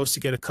you were supposed to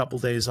get a couple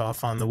days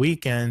off on the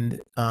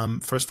weekend,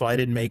 first of all, I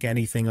didn't make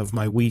anything of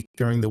my week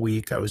during the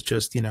week. I was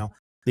just,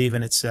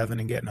 leaving at 7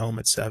 and getting home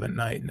at 7 at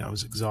night, and I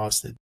was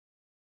exhausted.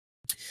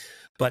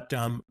 But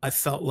I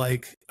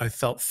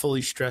felt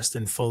fully stressed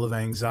and full of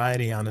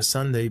anxiety on a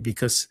Sunday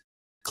because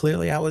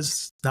clearly I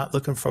was not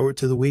looking forward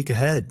to the week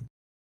ahead.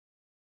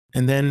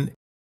 And then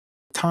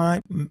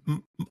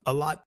a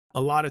lot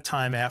of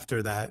time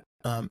after that.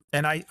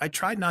 And I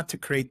tried not to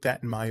create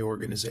that in my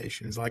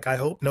organizations. Like, I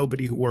hope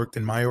nobody who worked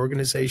in my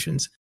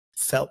organizations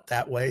felt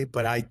that way,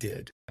 but I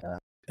did.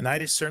 And I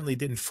just certainly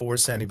didn't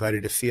force anybody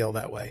to feel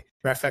that way.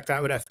 Matter of fact, I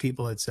would have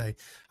people that say,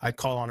 I'd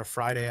call on a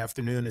Friday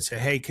afternoon and say,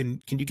 hey,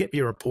 can you get me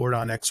a report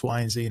on X,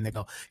 Y, and Z? And they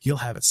go, you'll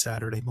have it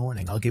Saturday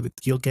morning. I'll get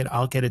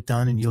it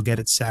done, and you'll get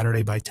it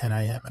Saturday by 10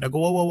 a.m. And I go,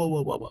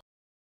 whoa.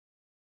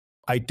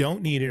 I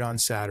don't need it on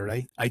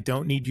Saturday. I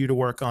don't need you to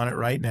work on it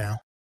right now.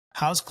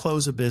 How's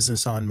close of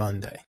business on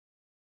Monday?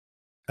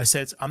 I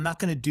said, I'm not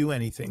going to do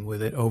anything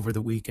with it over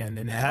the weekend,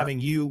 and having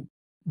you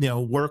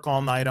work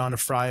all night on a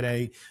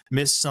Friday,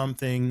 miss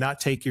something, not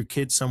take your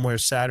kids somewhere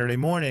Saturday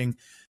morning.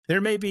 There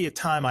may be a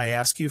time I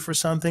ask you for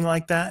something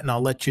like that, and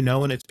I'll let you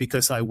know, and it's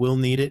because I will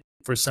need it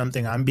for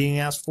something I'm being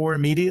asked for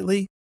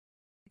immediately.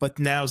 But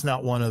now's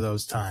not one of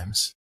those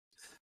times.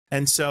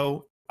 And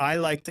so I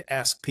like to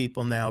ask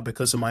people now,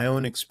 because of my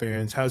own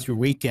experience, how's your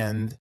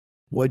weekend?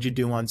 What'd you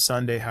do on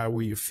Sunday? How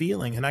were you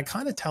feeling? And I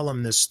kind of tell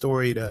them this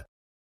story to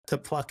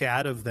pluck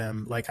out of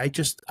them. Like,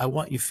 I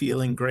want you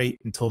feeling great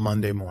until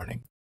Monday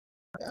morning.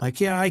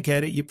 Like, yeah, I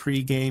get it. You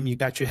pregame, you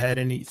got your head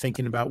in it,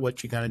 thinking about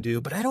what you're going to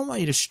do, but I don't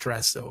want you to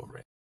stress over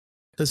it.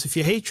 Because if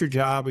you hate your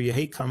job, or you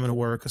hate coming to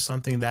work, or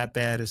something that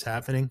bad is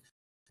happening,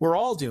 we're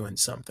all doing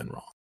something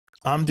wrong.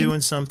 I'm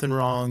doing something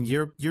wrong.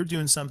 You're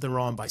doing something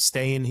wrong by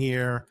staying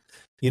here.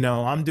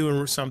 I'm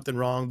doing something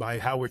wrong by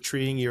how we're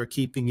treating you or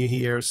keeping you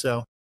here.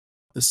 So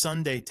the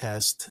Sunday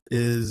test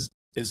is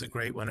a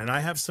great one. And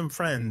I have some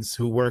friends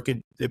who work at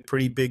a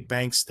pretty big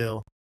bank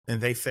still, and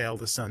they fail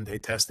the Sunday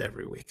test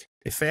every week.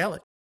 They fail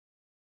it.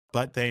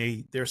 But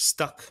they're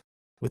stuck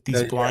with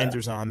these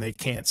blinders on. They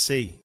can't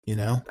see,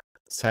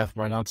 It's half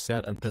my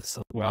upset, and that's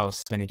what I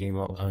was thinking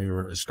about how you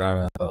were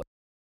describing it.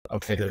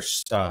 Okay, they're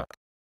stuck.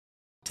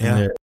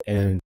 Yeah.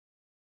 And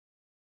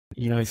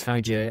it's kind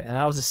of get it. And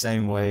I was the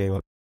same way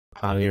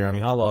out here. I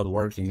mean, I loved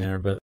working there,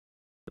 but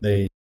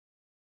they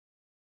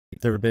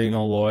were big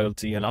on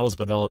loyalty, and I was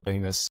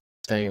developing this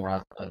thing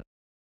right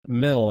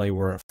mentally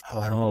where,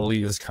 I don't want to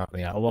leave this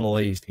company. I want to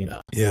leave,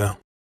 Yeah.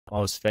 I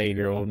was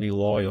failure. I want to be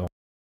loyal.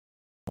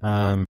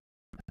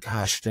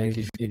 Gosh,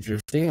 if you're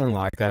feeling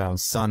like that on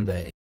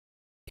Sunday,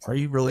 are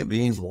you really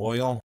being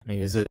loyal? I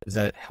mean, is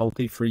that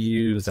healthy for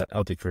you? Is that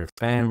healthy for your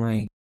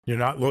family? You're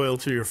not loyal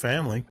to your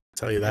family, I'll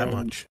tell you that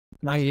much.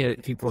 Not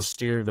yet. People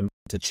steer them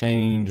to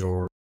change,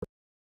 or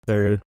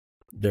they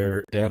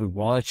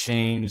want to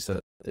change.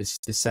 It's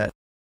just that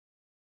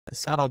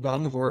it's not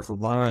about the word for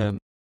mine.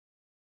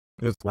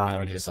 With mine,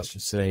 I guess I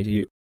should say,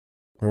 you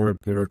or a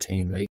better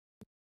teammate.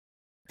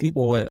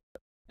 People at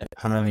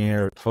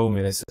Pioneer told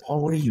me, they said, "Oh,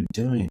 what are you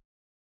doing?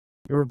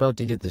 You're about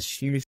to get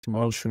this huge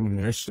promotion when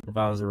your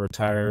supervisor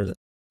retired.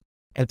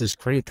 Had this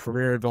great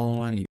career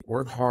going. You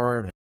work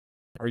hard.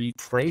 Are you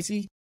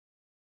crazy?"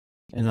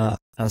 And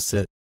I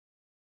said,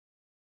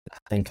 "I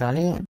think I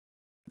am."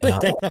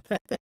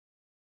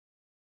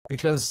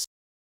 Because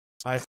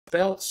I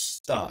felt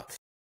stuck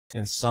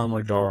in some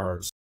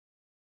regards.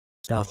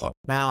 I thought,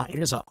 now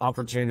here's an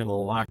opportunity of a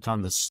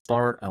lifetime to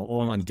start an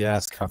oil and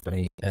gas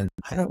company, and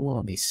I don't want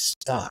to be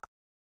stuck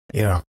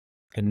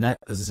in that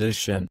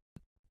position.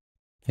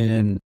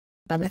 And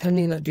I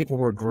mean, the people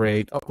were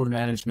great. Upward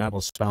management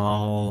was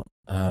strong.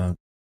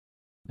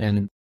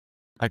 And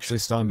actually,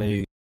 some of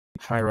the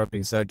higher up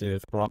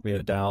executives brought me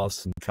to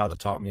Dallas and tried to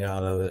talk me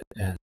out of it.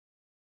 And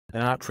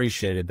I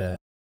appreciated that.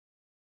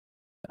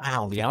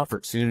 Wow, the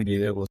opportunity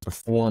that was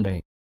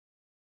performing.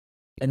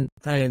 And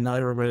hey, not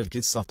everybody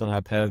gets something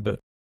I've had, but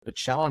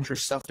challenge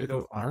yourself to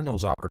go earn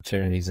those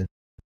opportunities.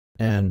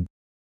 And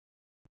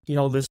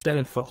there's been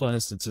a couple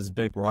instances,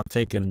 big rock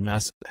taking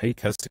massive pay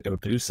cuts to go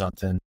do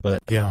something,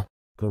 but the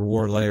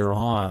reward later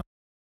on,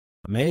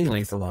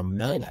 mainly for my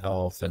mental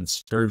health and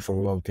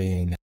spiritual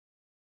well-being,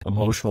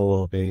 emotional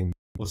well-being,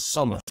 was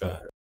so much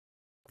better.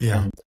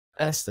 Yeah. And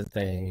that's the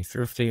thing. If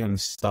you're feeling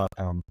stuck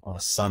on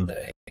a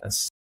Sunday,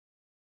 it's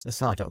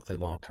not healthy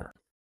long term.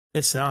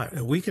 It's not.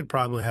 We could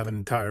probably have an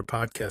entire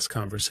podcast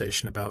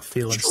conversation about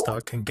feeling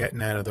stuck and getting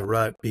out of the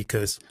rut,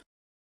 because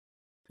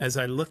as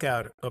I look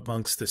out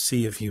amongst the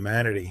sea of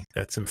humanity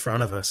that's in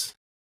front of us,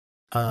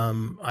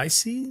 I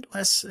see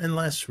less and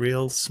less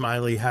real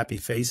smiley, happy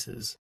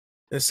faces.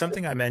 There's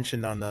something I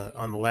mentioned on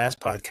the last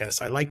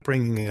podcast. I like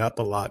bringing it up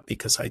a lot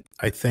because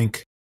I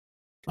think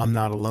I'm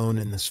not alone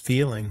in this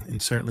feeling,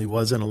 and certainly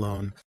wasn't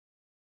alone.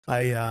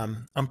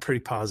 I'm a pretty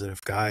positive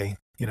guy.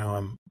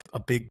 I'm a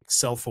big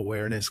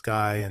self-awareness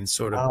guy, and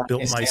sort of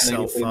built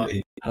myself up.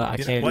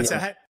 What's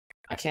that?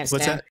 I can't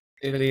stand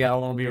negativity. I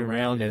want to be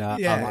around it.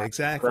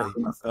 Exactly.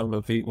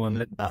 Other people,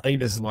 and I think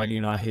this is why you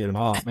and I hit it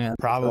off, man.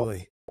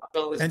 Probably.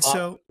 And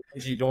so,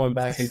 you going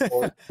back and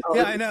forth.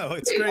 Yeah, I know,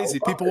 it's crazy.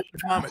 People would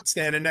vomit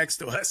standing next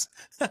to us.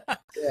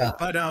 Yeah.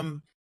 But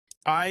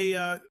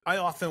I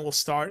often will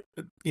start,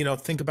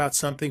 think about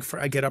something.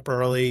 I get up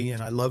early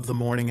and I love the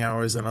morning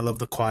hours and I love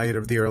the quiet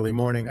of the early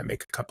morning. I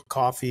make a cup of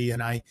coffee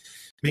and I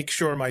make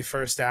sure my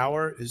first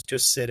hour is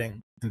just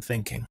sitting and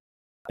thinking.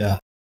 Yeah.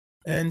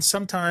 And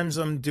sometimes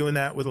I'm doing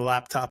that with a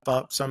laptop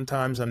up.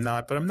 Sometimes I'm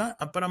not,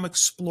 but I'm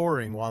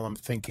exploring while I'm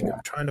thinking.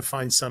 I'm trying to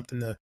find something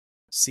to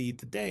seed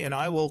the day. And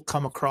I will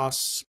come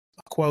across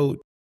a quote,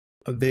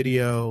 a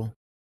video,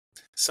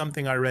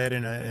 something I read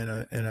in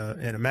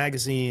a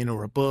magazine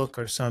or a book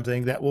or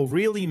something that will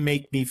really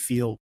make me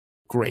feel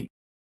great.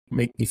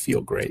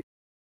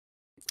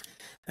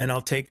 And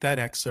I'll take that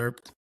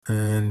excerpt,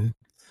 and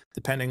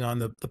depending on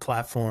the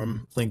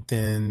platform,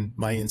 LinkedIn,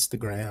 my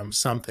Instagram,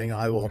 something,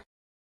 I will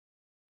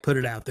put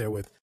it out there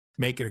with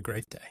make it a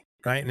great day,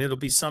 right? And it'll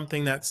be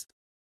something that's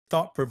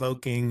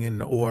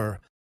thought-provoking or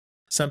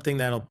something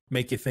that'll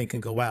make you think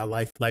and go, wow,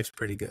 life's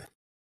pretty good.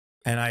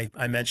 And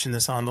I mentioned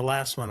this on the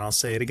last one. I'll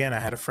say it again. I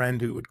had a friend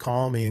who would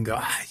call me and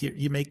go,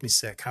 you make me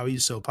sick. How are you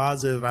so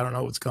positive? I don't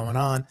know what's going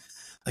on.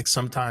 Like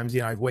sometimes,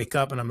 I wake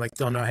up and I'm like,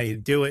 don't know how you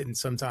do it. And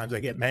sometimes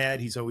I get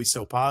mad. He's always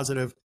so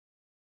positive.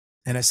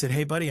 And I said,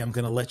 hey, buddy, I'm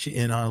going to let you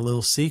in on a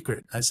little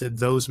secret. I said,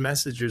 those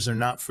messages are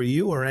not for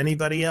you or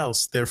anybody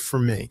else. They're for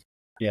me.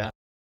 Yeah.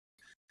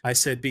 I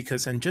said,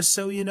 and just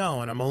so you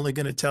know, and I'm only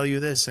going to tell you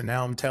this, and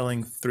now I'm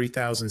telling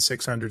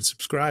 3,600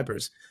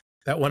 subscribers,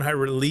 that when I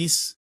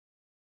release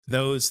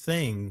those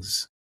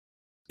things,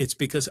 it's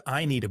because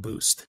I need a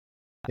boost.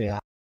 Yeah.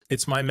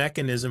 It's my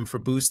mechanism for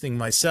boosting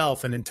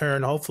myself. And in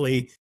turn,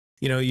 hopefully,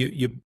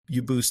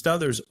 you boost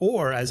others.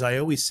 Or as I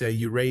always say,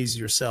 you raise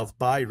yourself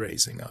by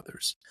raising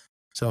others.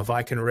 So if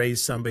I can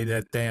raise somebody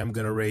that day, I'm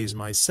going to raise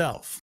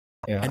myself.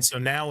 Yeah. And so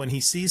now when he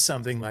sees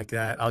something like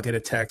that, I'll get a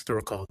text or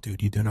a call.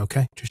 Dude, you doing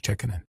okay? Just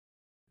checking in.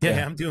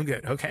 Yeah, I'm doing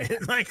good. Okay.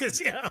 Like,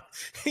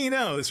 he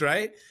knows,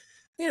 right?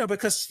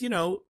 Because,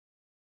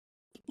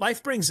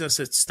 life brings us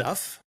its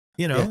stuff,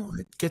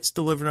 it gets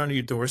delivered on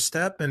your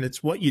doorstep, and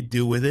it's what you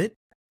do with it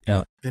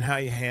and how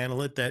you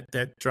handle it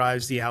that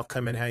drives the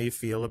outcome and how you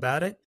feel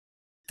about it.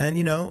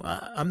 And,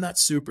 I'm not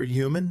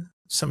superhuman.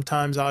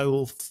 Sometimes I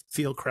will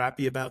feel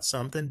crappy about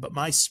something, but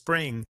my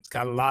spring's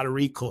got a lot of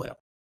recoil.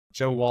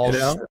 Joe Walsh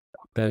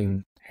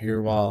been here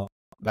a while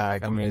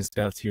back. I mean, it's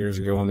about 2 years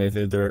ago when they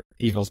did their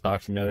Eagles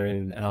documentary,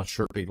 and I'm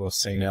sure people have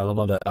seen it. I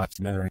love that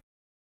documentary.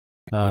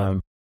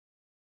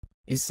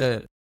 He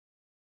said,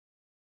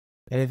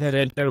 and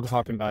they were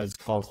talking about his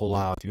colorful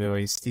life.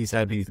 He's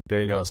had these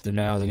big ups and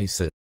downs, and he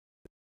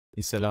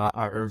said,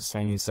 I heard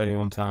saying, he said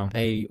one time,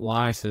 hey,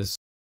 life is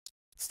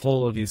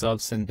full of these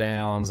ups and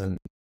downs,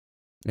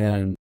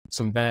 and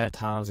some bad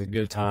times and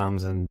good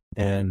times,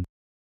 and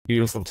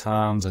beautiful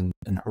times and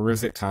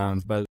horrific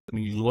times. But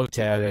when you look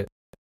at it,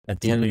 at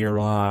the end of your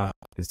life,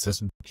 it's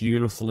just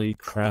beautifully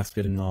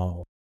crafted and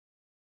all.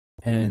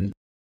 And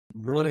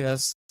really,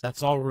 that's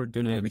all we're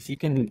doing. If you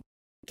can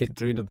get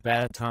through the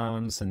bad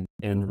times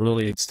and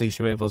really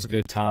accentuate those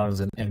good times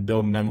and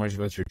build memories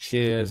with your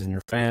kids and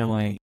your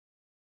family,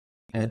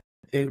 and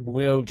it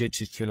will get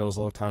you through those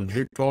low times.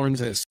 You're going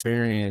to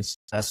experience,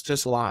 that's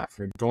just life.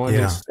 You're going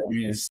to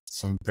experience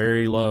some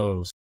very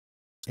lows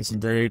and some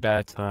very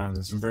bad times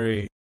and some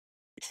very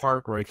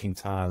heartbreaking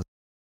times.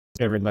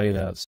 Everybody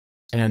does.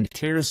 And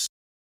here's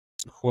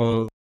a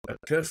quote, a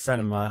good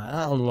friend of mine,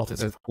 I don't know if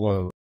it's a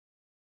quote.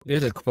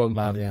 It's a quote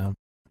by them.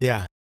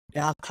 Yeah,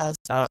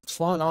 I've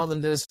flown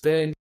on this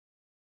thing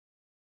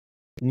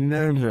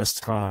numerous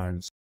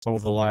times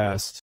over the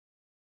last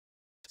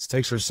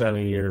 6 or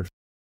 7 years.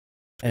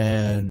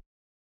 And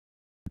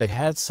they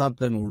had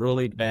something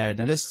really bad.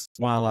 And this is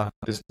why I like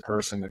this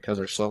person, because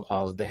they're so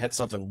positive. They had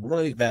something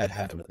really bad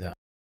happen to them.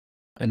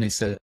 And they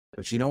said,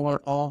 but you know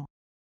what, Paul?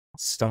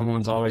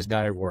 Someone's always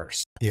got it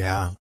worse.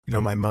 Yeah.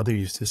 My mother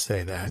used to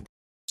say that.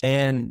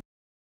 And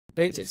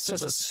it's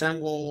just a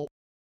simple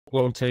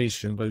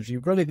quotation, but if you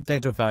really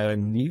think about it,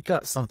 and you've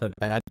got something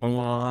bad going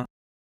on,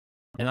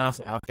 and I've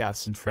got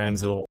some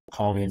friends that'll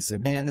call me and say,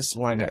 man, this is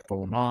what I got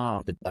going on.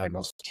 I've been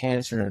diagnosed with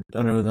cancer and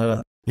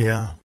da-da-da.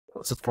 Yeah.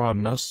 What's the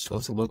problem? What's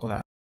it look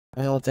like?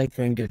 Well, they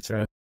can get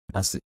through it.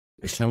 I said,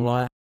 you know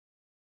what?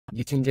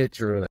 You can get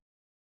through it.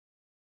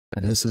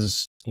 And this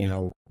is,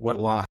 what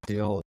life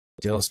deals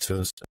to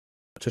us.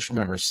 Just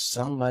remember,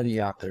 somebody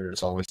out there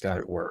has always got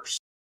it worse.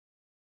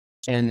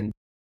 And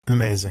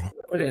amazing.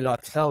 When I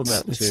tell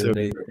them that too,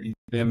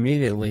 they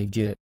immediately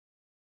get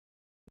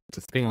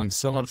to feeling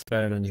so much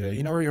better than you.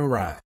 You're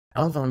right.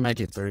 I'm going to make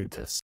it through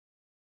this.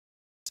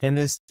 And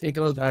it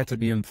goes back to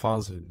being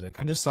positive.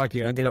 I'm just like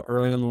you. I get up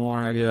early in the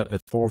morning. I get up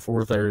at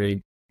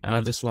 4:30, and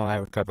I just want to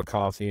have a cup of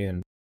coffee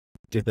and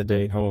get the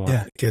day going.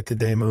 Yeah, get the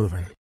day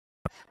moving.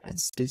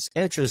 It's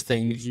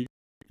interesting.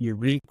 You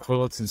read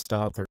quotes and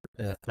stuff,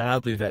 and I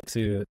believe that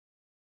too.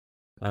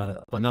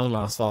 Another one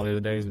I saw the other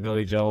day is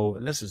Billy Joel,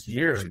 and this is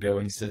years ago.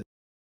 And he said,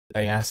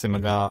 they asked him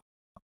about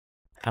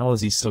how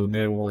is he so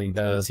good at what he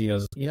does. He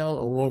goes,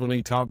 a world to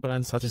be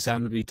confident, I just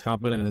happen to be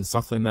confident in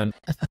something that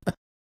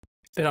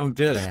I'm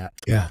good at.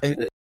 Yeah.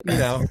 And,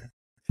 I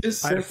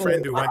had a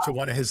friend who went to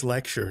one of his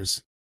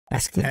lectures,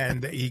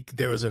 and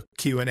there was a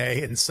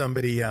Q&A, and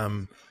somebody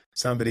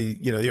somebody,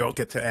 you all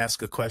get to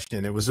ask a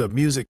question. It was a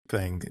music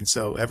thing. And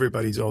so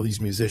all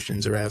these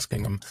musicians are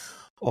asking them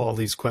all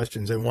these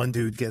questions. And one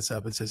dude gets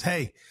up and says,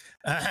 hey,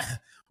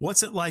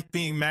 what's it like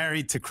being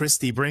married to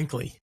Christy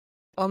Brinkley?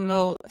 Oh,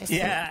 no.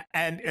 Yeah.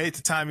 And at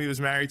the time he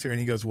was married to her, and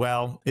he goes,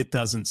 well, it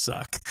doesn't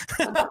suck.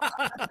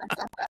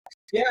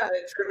 Yeah,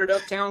 it triggered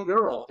Uptown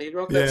Girl. He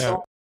wrote that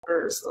song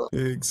first. So.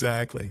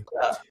 Exactly.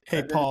 Yeah.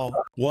 Hey, Paul,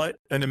 what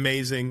an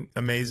amazing,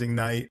 amazing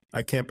night.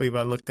 I can't believe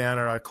I looked down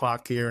at our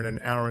clock here and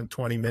an hour and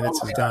 20 minutes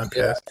has gone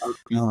past.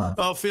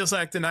 Oh, it feels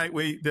like the night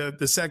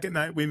the second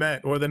night we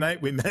met, or the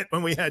night we met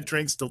when we had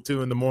drinks till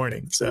 2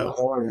 a.m.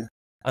 So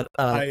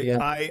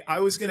I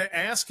was going to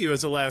ask you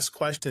as a last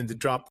question to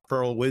drop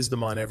pearl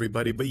wisdom on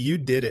everybody, but you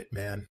did it,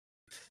 man.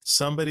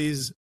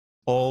 Somebody's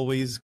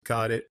always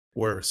got it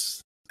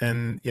worse.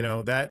 And,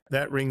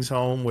 that rings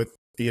home with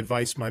the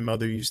advice my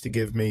mother used to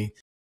give me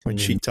when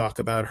she'd talk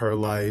about her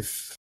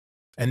life.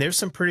 And there's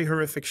some pretty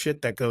horrific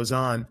shit that goes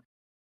on,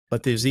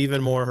 but there's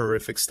even more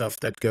horrific stuff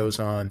that goes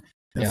on.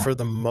 And for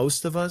the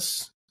most of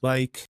us,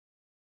 like,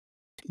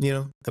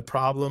 the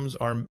problems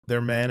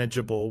they're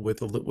manageable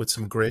with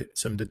some grit,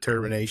 some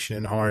determination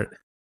and heart.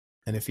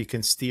 And if you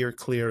can steer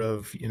clear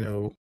of,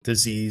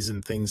 disease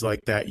and things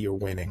like that, you're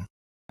winning.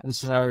 And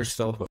surround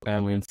yourself with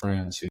family and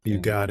friends. You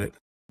got it.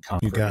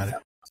 You got it.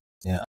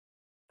 Yeah.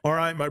 All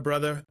right, my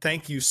brother.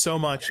 Thank you so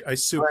much. I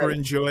super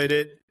enjoyed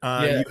it.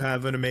 You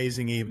have an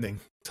amazing evening.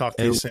 Talk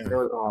to you soon.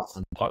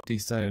 Awesome. Talk to you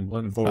soon.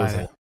 Looking forward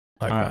to it.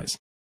 Likewise.